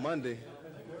it was a Monday.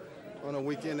 on a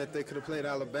weekend that they could have played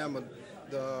Alabama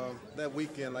that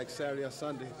weekend, like Saturday or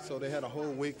Sunday. So they had a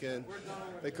whole weekend.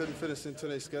 They couldn't fit us into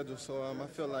their schedule. So I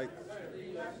feel like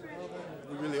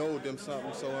we really owed them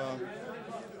something. So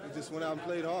we just went out and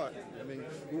played hard. I mean,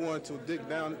 we wanted to dig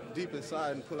down deep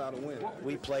inside and pull out a win.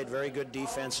 We played very good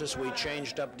defenses. We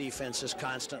changed up defenses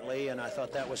constantly, and I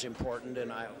thought that was important.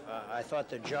 And I thought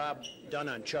the job done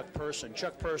on Chuck Person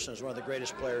is one of the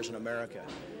greatest players in America.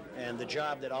 And the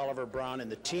job that Oliver Brown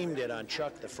and the team did on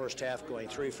Chuck the first half, going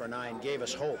 3 for 9, gave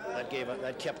us hope.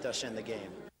 That kept us in the game.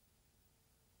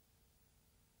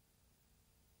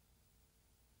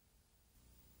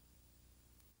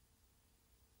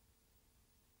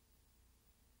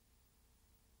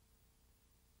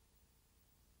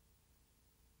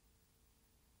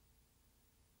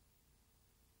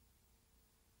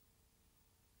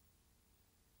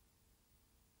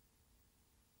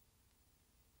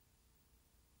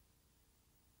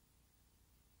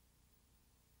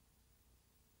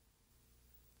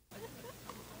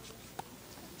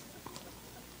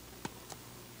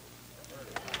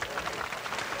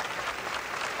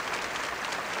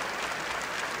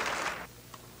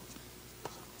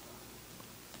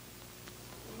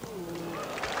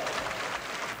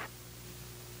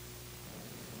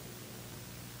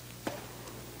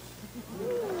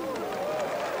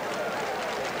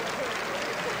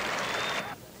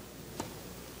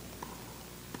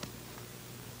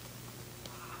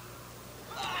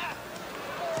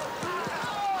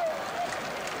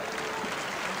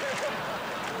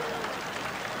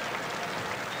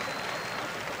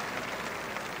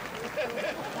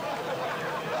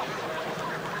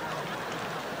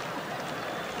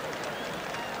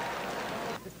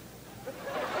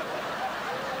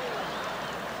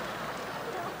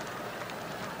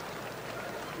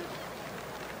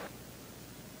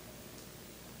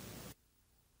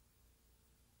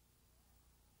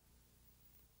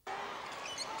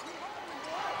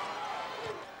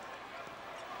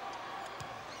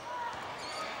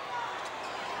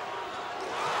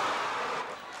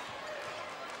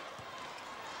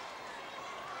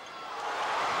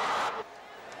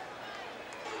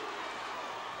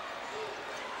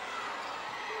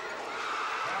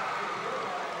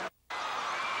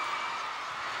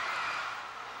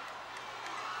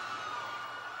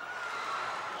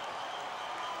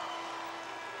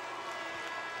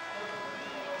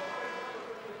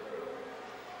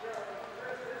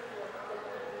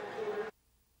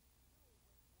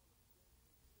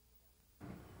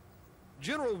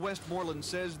 General Westmoreland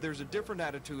says there's a different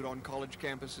attitude on college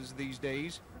campuses these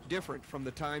days, different from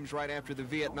the times right after the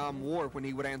Vietnam War when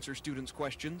he would answer students'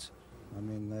 questions. I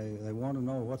mean, they want to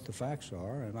know what the facts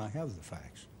are, and I have the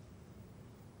facts.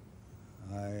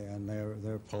 And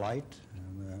they're polite,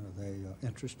 and they're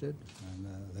interested, and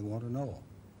they want to know.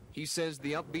 He says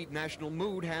the upbeat national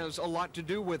mood has a lot to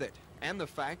do with it, and the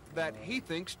fact that he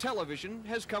thinks television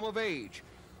has come of age.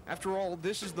 After all,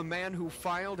 this is the man who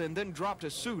filed and then dropped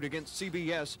a suit against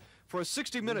CBS for a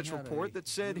 60 Minutes report that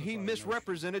said he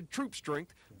misrepresented troop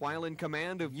strength while in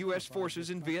command of U.S. forces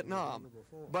in Vietnam.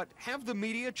 But have the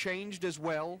media changed as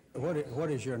well? What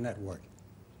is your network?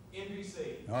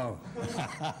 NBC. Oh,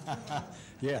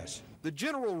 yes. The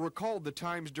general recalled the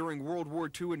times during World War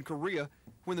II in Korea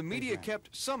when the media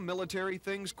kept some military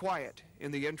things quiet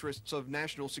in the interests of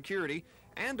national security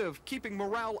and of keeping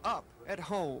morale up at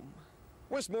home.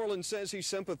 Westmoreland says he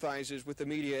sympathizes with the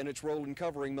media in its role in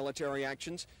covering military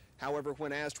actions. However,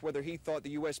 when asked whether he thought the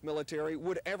U.S. military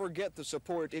would ever get the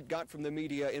support it got from the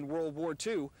media in World War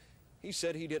II, he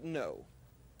said he didn't know.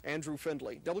 Andrew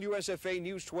Findlay, WSFA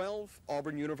News 12,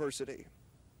 Auburn University.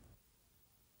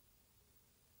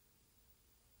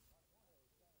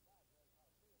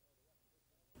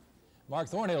 Mark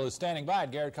Thornhill is standing by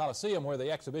at Garrett Coliseum where the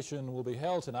exhibition will be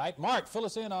held tonight. Mark, fill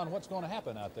us in on what's going to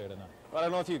happen out there tonight. Well, I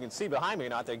don't know if you can see behind me or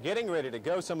not. They're getting ready to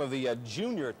go. Some of the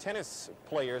junior tennis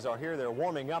players are here. They're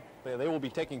warming up. They will be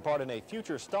taking part in a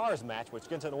Future Stars match, which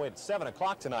gets underway at 7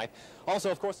 o'clock tonight. Also,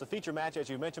 of course, the feature match, as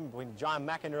you mentioned, between John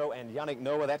McEnroe and Yannick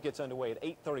Noah. That gets underway at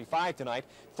 8:35 tonight.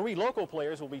 3 local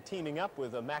players will be teaming up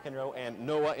with McEnroe and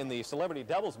Noah in the celebrity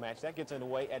doubles match. That gets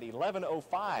underway at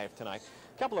 11:05 tonight.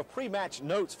 A couple of pre-match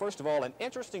notes. First of all, an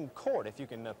interesting court. If you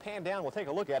can pan down, we'll take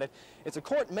a look at it. It's a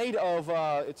court made of,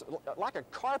 it's like a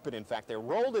carpet, in fact. They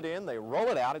rolled it in, they roll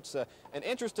it out. It's an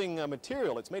interesting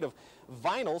material. It's made of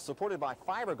vinyl supported by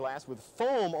fiberglass with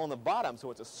foam on the bottom, so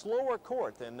it's a slower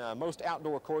court than most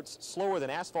outdoor courts, slower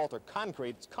than asphalt or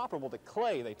concrete. It's comparable to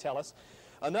clay, they tell us.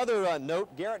 Another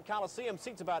note, Garrett Coliseum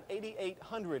seats about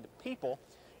 8,800 people,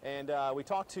 and we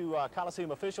talked to Coliseum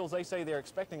officials. They say they're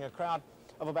expecting a crowd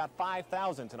of about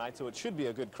 5,000 tonight, so it should be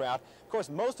a good crowd. Of course,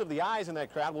 most of the eyes in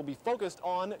that crowd will be focused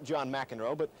on John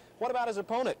McEnroe, but what about his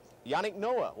opponent, Yannick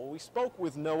Noah? Well, we spoke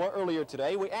with Noah earlier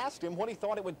today. We asked him what he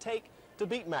thought it would take to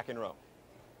beat McEnroe.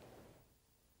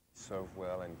 Serve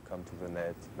well and come to the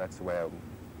net. That's the way I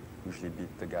usually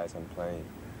beat the guys I'm playing.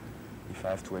 If I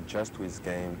have to adjust to his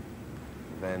game,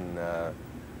 then I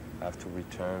have to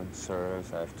return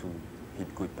serves, I have to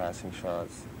hit good passing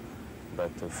shots.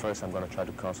 But first I'm going to try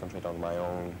to concentrate on my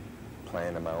own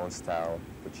plan and my own style,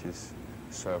 which is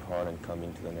serve hard and come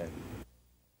into the net.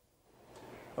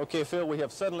 Okay, Phil, we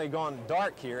have suddenly gone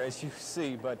dark here, as you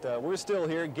see, but we're still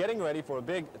here getting ready for a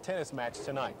big tennis match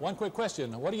tonight. One quick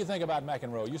question. What do you think about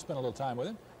McEnroe? You spent a little time with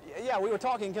him. Yeah, we were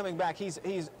talking coming back. He's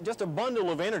just a bundle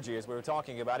of energy, as we were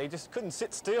talking about. He just couldn't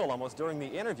sit still almost during the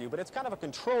interview, but it's kind of a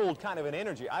controlled kind of an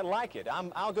energy. I like it.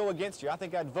 I'll go against you. I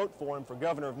think I'd vote for him for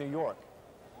governor of New York.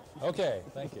 Okay,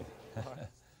 thank you.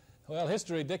 Well,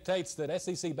 history dictates that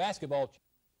SEC basketball...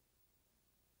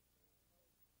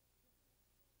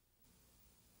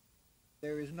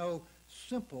 There is no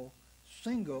simple,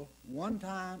 single,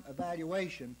 one-time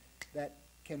evaluation that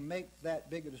can make that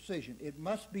big a decision. It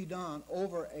must be done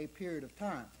over a period of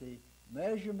time. The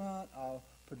measurement of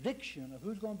prediction of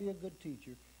who's going to be a good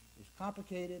teacher is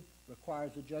complicated,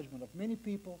 requires the judgment of many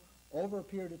people over a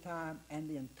period of time, and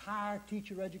the entire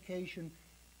teacher education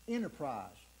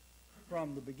enterprise,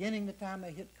 from the beginning, the time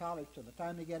they hit college to the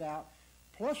time they get out,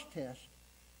 plus test,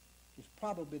 is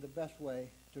probably the best way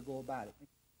to go about it.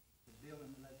 The bill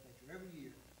in the legislature every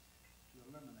year to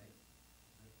eliminate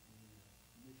the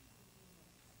mission.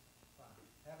 Fine.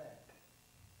 Have at it.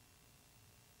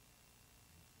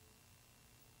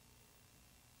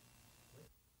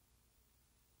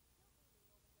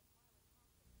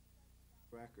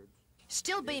 Records.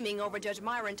 Still beaming over Judge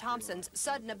Myron Thompson's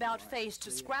sudden about-face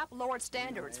to scrap lowered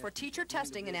standards for teacher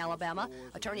testing in Alabama,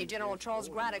 Attorney General Charles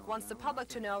Graddick wants the public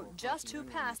to know just who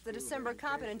passed the December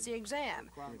competency exam.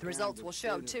 The results will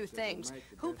show two things: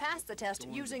 who passed the test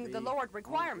using the lowered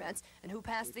requirements and who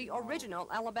passed the original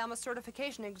Alabama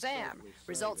certification exam.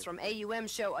 Results from AUM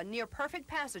show a near-perfect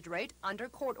passage rate under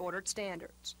court-ordered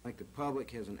standards. I think the public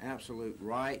has an absolute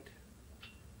right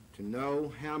to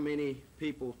know how many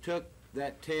people took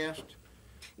that test.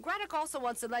 Graddick also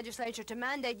wants the legislature to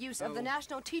mandate use of the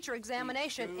National Teacher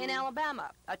Examination in Alabama,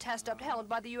 a test upheld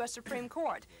by the U.S. Supreme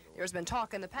Court. There's been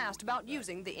talk in the past about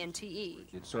using the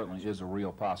NTE. It certainly is a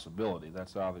real possibility.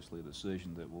 That's obviously a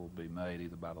decision that will be made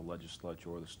either by the legislature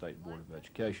or the State Board of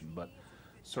Education, but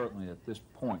certainly at this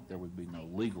point there would be no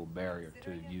legal barrier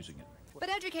to using it. But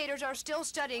educators are still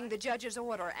studying the judge's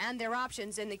order and their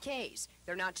options in the case.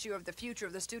 They're not sure of the future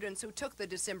of the students who took the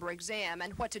December exam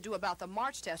and what to do about the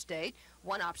March test date.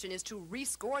 One option is to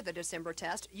rescore the December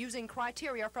test using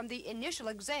criteria from the initial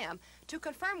exam to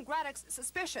confirm Graddick's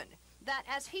suspicion that,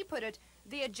 as he put it,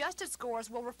 the adjusted scores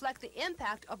will reflect the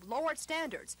impact of lowered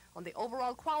standards on the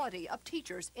overall quality of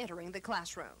teachers entering the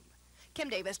classroom. Kim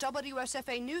Davis,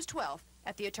 WSFA News 12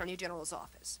 at the Attorney General's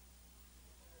office.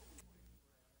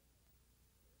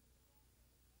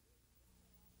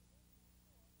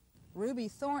 Ruby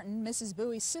Thornton, Mrs.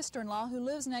 Bowie's sister-in-law who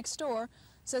lives next door,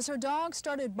 says her dog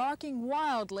started barking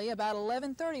wildly about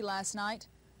 11:30 last night,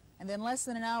 and then less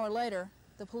than an hour later,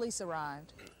 the police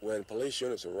arrived. When police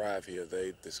units arrived here,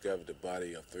 they discovered the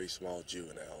body of 3 small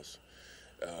juveniles.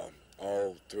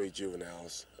 All 3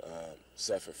 juveniles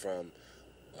suffered from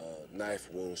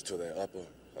knife wounds to their upper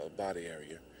body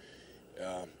area.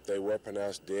 They were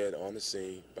pronounced dead on the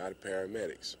scene by the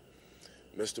paramedics.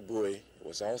 Mr. Bowie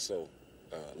was also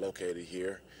located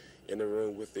here in the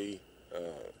room with the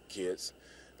kids.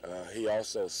 He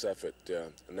also suffered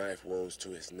knife wounds to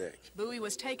his neck. Bowie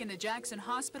was taken to Jackson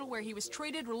Hospital where he was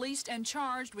treated, released, and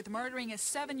charged with murdering his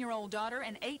 7-year-old daughter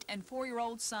and 8- and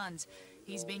 4-year-old sons.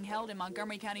 He's being held in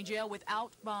Montgomery County Jail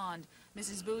without bond.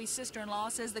 Mrs. Bowie's sister-in-law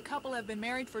says the couple have been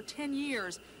married for 10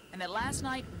 years and that last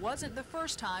night wasn't the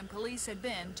first time police had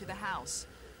been to the house.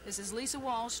 This is Lisa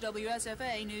Walsh,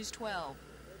 WSFA News 12.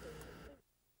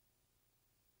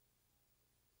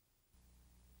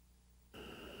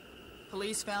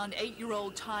 Police found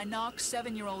 8-year-old Ty Knox,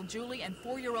 7-year-old Julie, and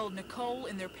 4-year-old Nicole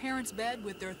in their parents' bed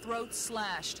with their throats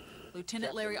slashed.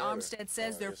 Lieutenant Larry Armstead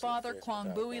says their father,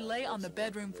 Kwong Bowie, lay on the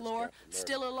bedroom floor,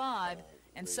 still alive,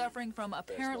 and suffering from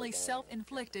apparently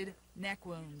self-inflicted neck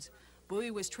wounds. Bowie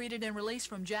was treated and released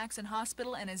from Jackson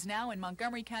Hospital and is now in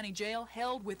Montgomery County Jail,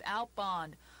 held without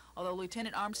bond. Although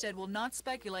Lieutenant Armstead will not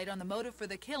speculate on the motive for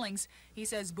the killings, he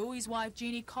says Bowie's wife,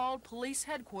 Jeannie, called police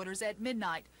headquarters at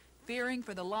midnight, fearing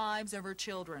for the lives of her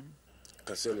children.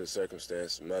 Considering the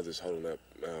circumstance, mother's holding up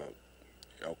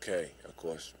okay. Of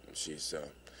course, she's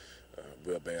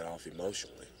real bad off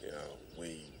emotionally. You know,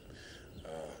 we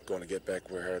going to get back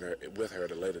with her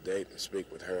at a later date and speak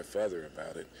with her further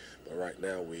about it. But right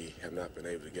now, we have not been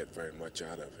able to get very much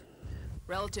out of it.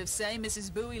 Relatives say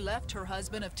Mrs. Bowie left her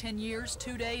husband of 10 years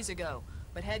 2 days ago,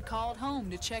 but had called home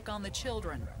to check on the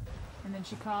children. And then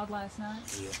she called last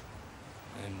night? Yeah.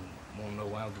 And want to know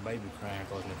why was the baby crying,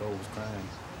 because Nicole was crying.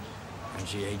 And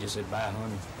he just said, bye,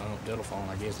 honey, on the telephone.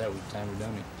 I guess that was the time we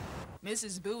done it.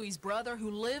 Mrs. Bowie's brother, who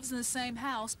lives in the same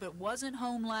house but wasn't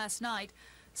home last night,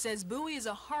 says Bowie is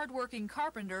a hard-working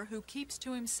carpenter who keeps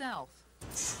to himself.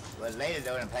 Well, lately,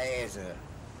 though, in the past,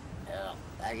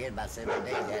 I get about 7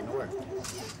 days I hadn't worked.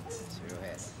 Sure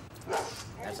has.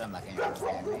 That's something I can't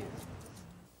understand, man.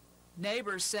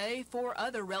 Neighbors say 4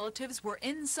 other relatives were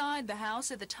inside the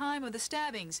house at the time of the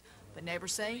stabbings, but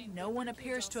neighbors say no one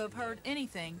appears to have heard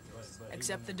anything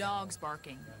except the dogs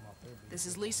barking. This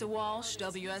is Lisa Walsh,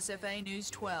 WSFA News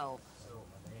 12.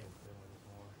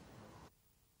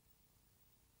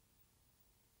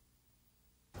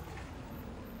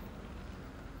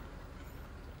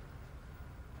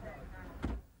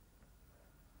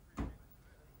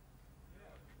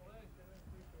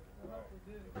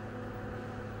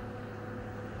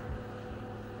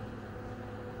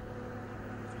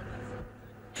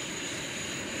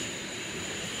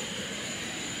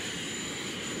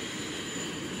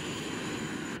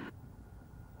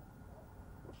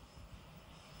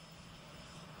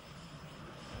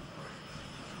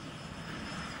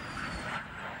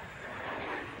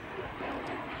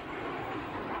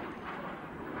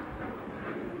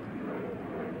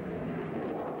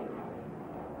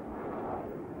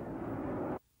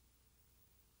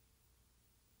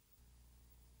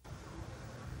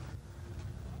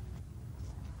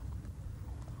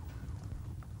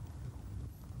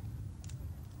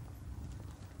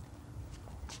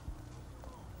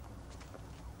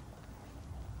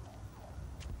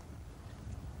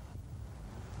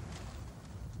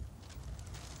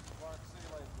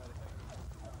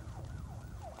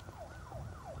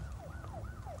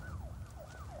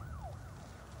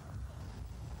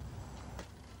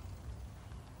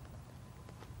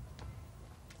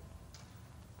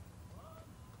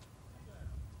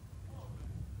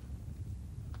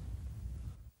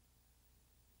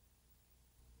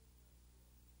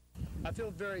 I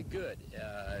feel very good.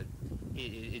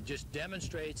 It just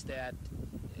demonstrates that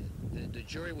the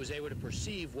jury was able to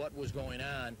perceive what was going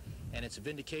on, and it's a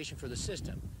vindication for the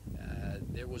system.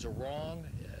 There was a wrong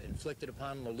inflicted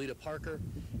upon Lolita Parker.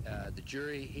 The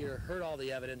jury here heard all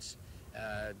the evidence,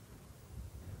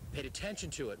 paid attention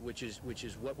to it, which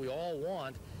is what we all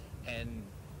want, and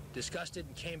discussed it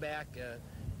and came back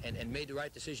and made the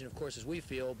right decision, of course, as we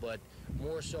feel, but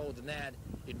more so than that,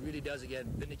 it really does, again,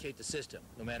 vindicate the system,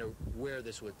 no matter where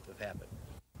this would have happened.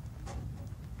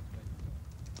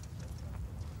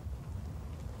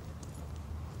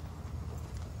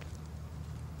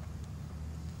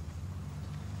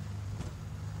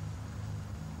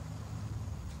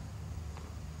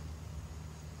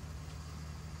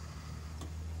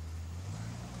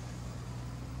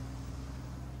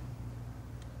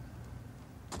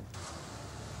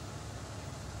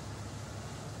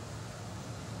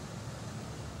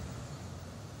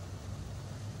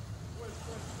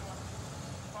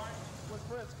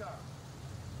 Fred's car?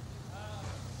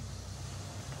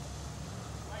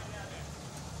 Right down there.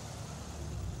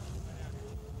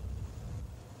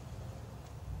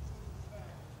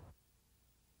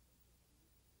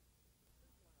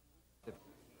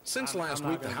 Since last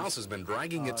week, the House has been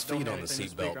dragging its feet on the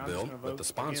seatbelt bill, but the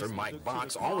sponsor, Mike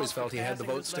Box, always felt he had the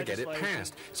votes to get it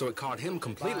passed, so it caught him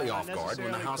completely off guard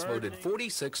when the House voted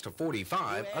 46 to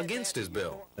 45 against his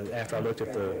bill. After I looked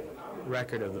at the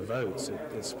record of the votes,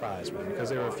 it surprised me, because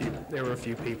there were a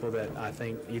few people that I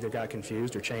think either got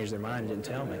confused or changed their mind and didn't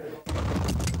tell me.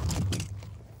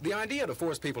 The idea to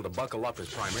force people to buckle up is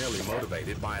primarily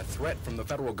motivated by a threat from the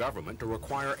federal government to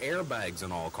require airbags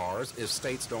in all cars if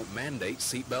states don't mandate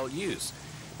seatbelt use.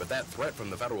 But that threat from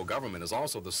the federal government is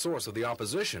also the source of the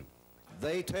opposition.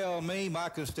 They tell me, my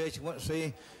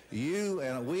constituency, you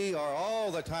and we are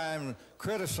all the time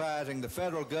criticizing the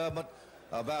federal government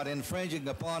about infringing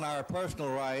upon our personal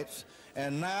rights,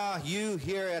 and now you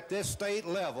here at this state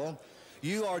level,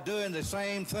 you are doing the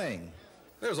same thing.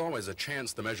 There's always a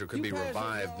chance the measure could be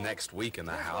revived next week in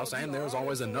the House, and there's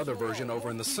always another version over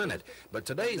in the Senate. But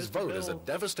today's vote is a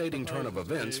devastating turn of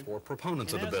events for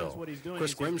proponents of the bill.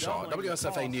 Chris Grimshaw,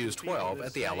 WSFA News 12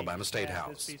 at the Alabama State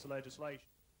House.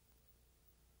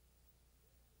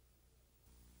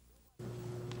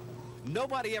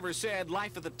 Nobody ever said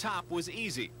life at the top was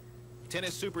easy.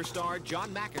 Tennis superstar John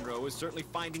McEnroe is certainly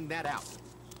finding that out.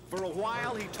 For a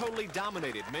while, he totally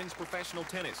dominated men's professional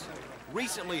tennis.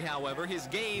 Recently, however, his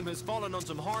game has fallen on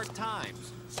some hard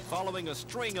times. Following a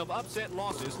string of upset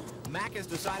losses, Mac has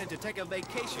decided to take a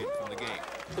vacation from the game.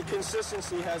 The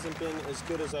consistency hasn't been as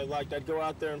good as I liked. I'd go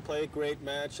out there and play a great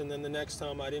match, and then the next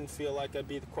time I didn't feel like I'd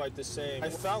be quite the same. I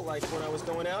felt like when I was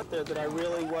going out there that I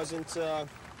really wasn't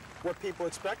what people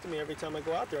expect of me every time I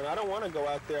go out there. And I don't want to go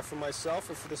out there for myself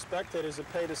or for the spectators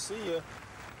that pay to see you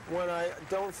when I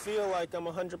don't feel like I'm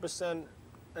 100%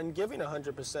 and giving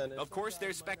 100%. Of course,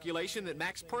 there's speculation that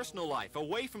Mac's personal life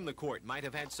away from the court might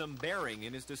have had some bearing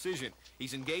in his decision.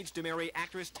 He's engaged to marry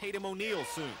actress Tatum O'Neal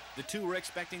soon. The two are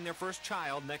expecting their first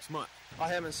child next month. I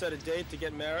haven't set a date to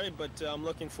get married, but I'm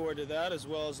looking forward to that, as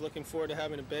well as looking forward to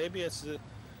having a baby. It's the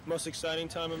most exciting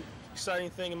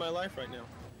thing in my life right now.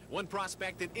 One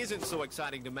prospect that isn't so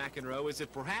exciting to McEnroe is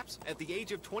that perhaps at the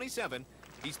age of 27,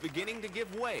 he's beginning to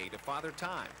give way to Father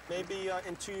Time. Maybe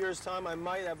in 2 years' time I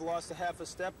might have lost a half a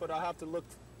step, but I'll have to look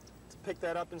to pick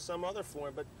that up in some other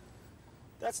form. But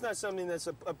that's not something that's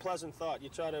a pleasant thought. You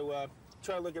try to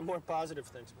look at more positive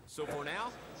things. So for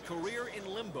now, career in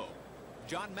limbo.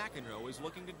 John McEnroe is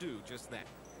looking to do just that.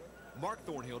 Mark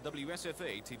Thornhill,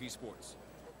 WSFA TV Sports.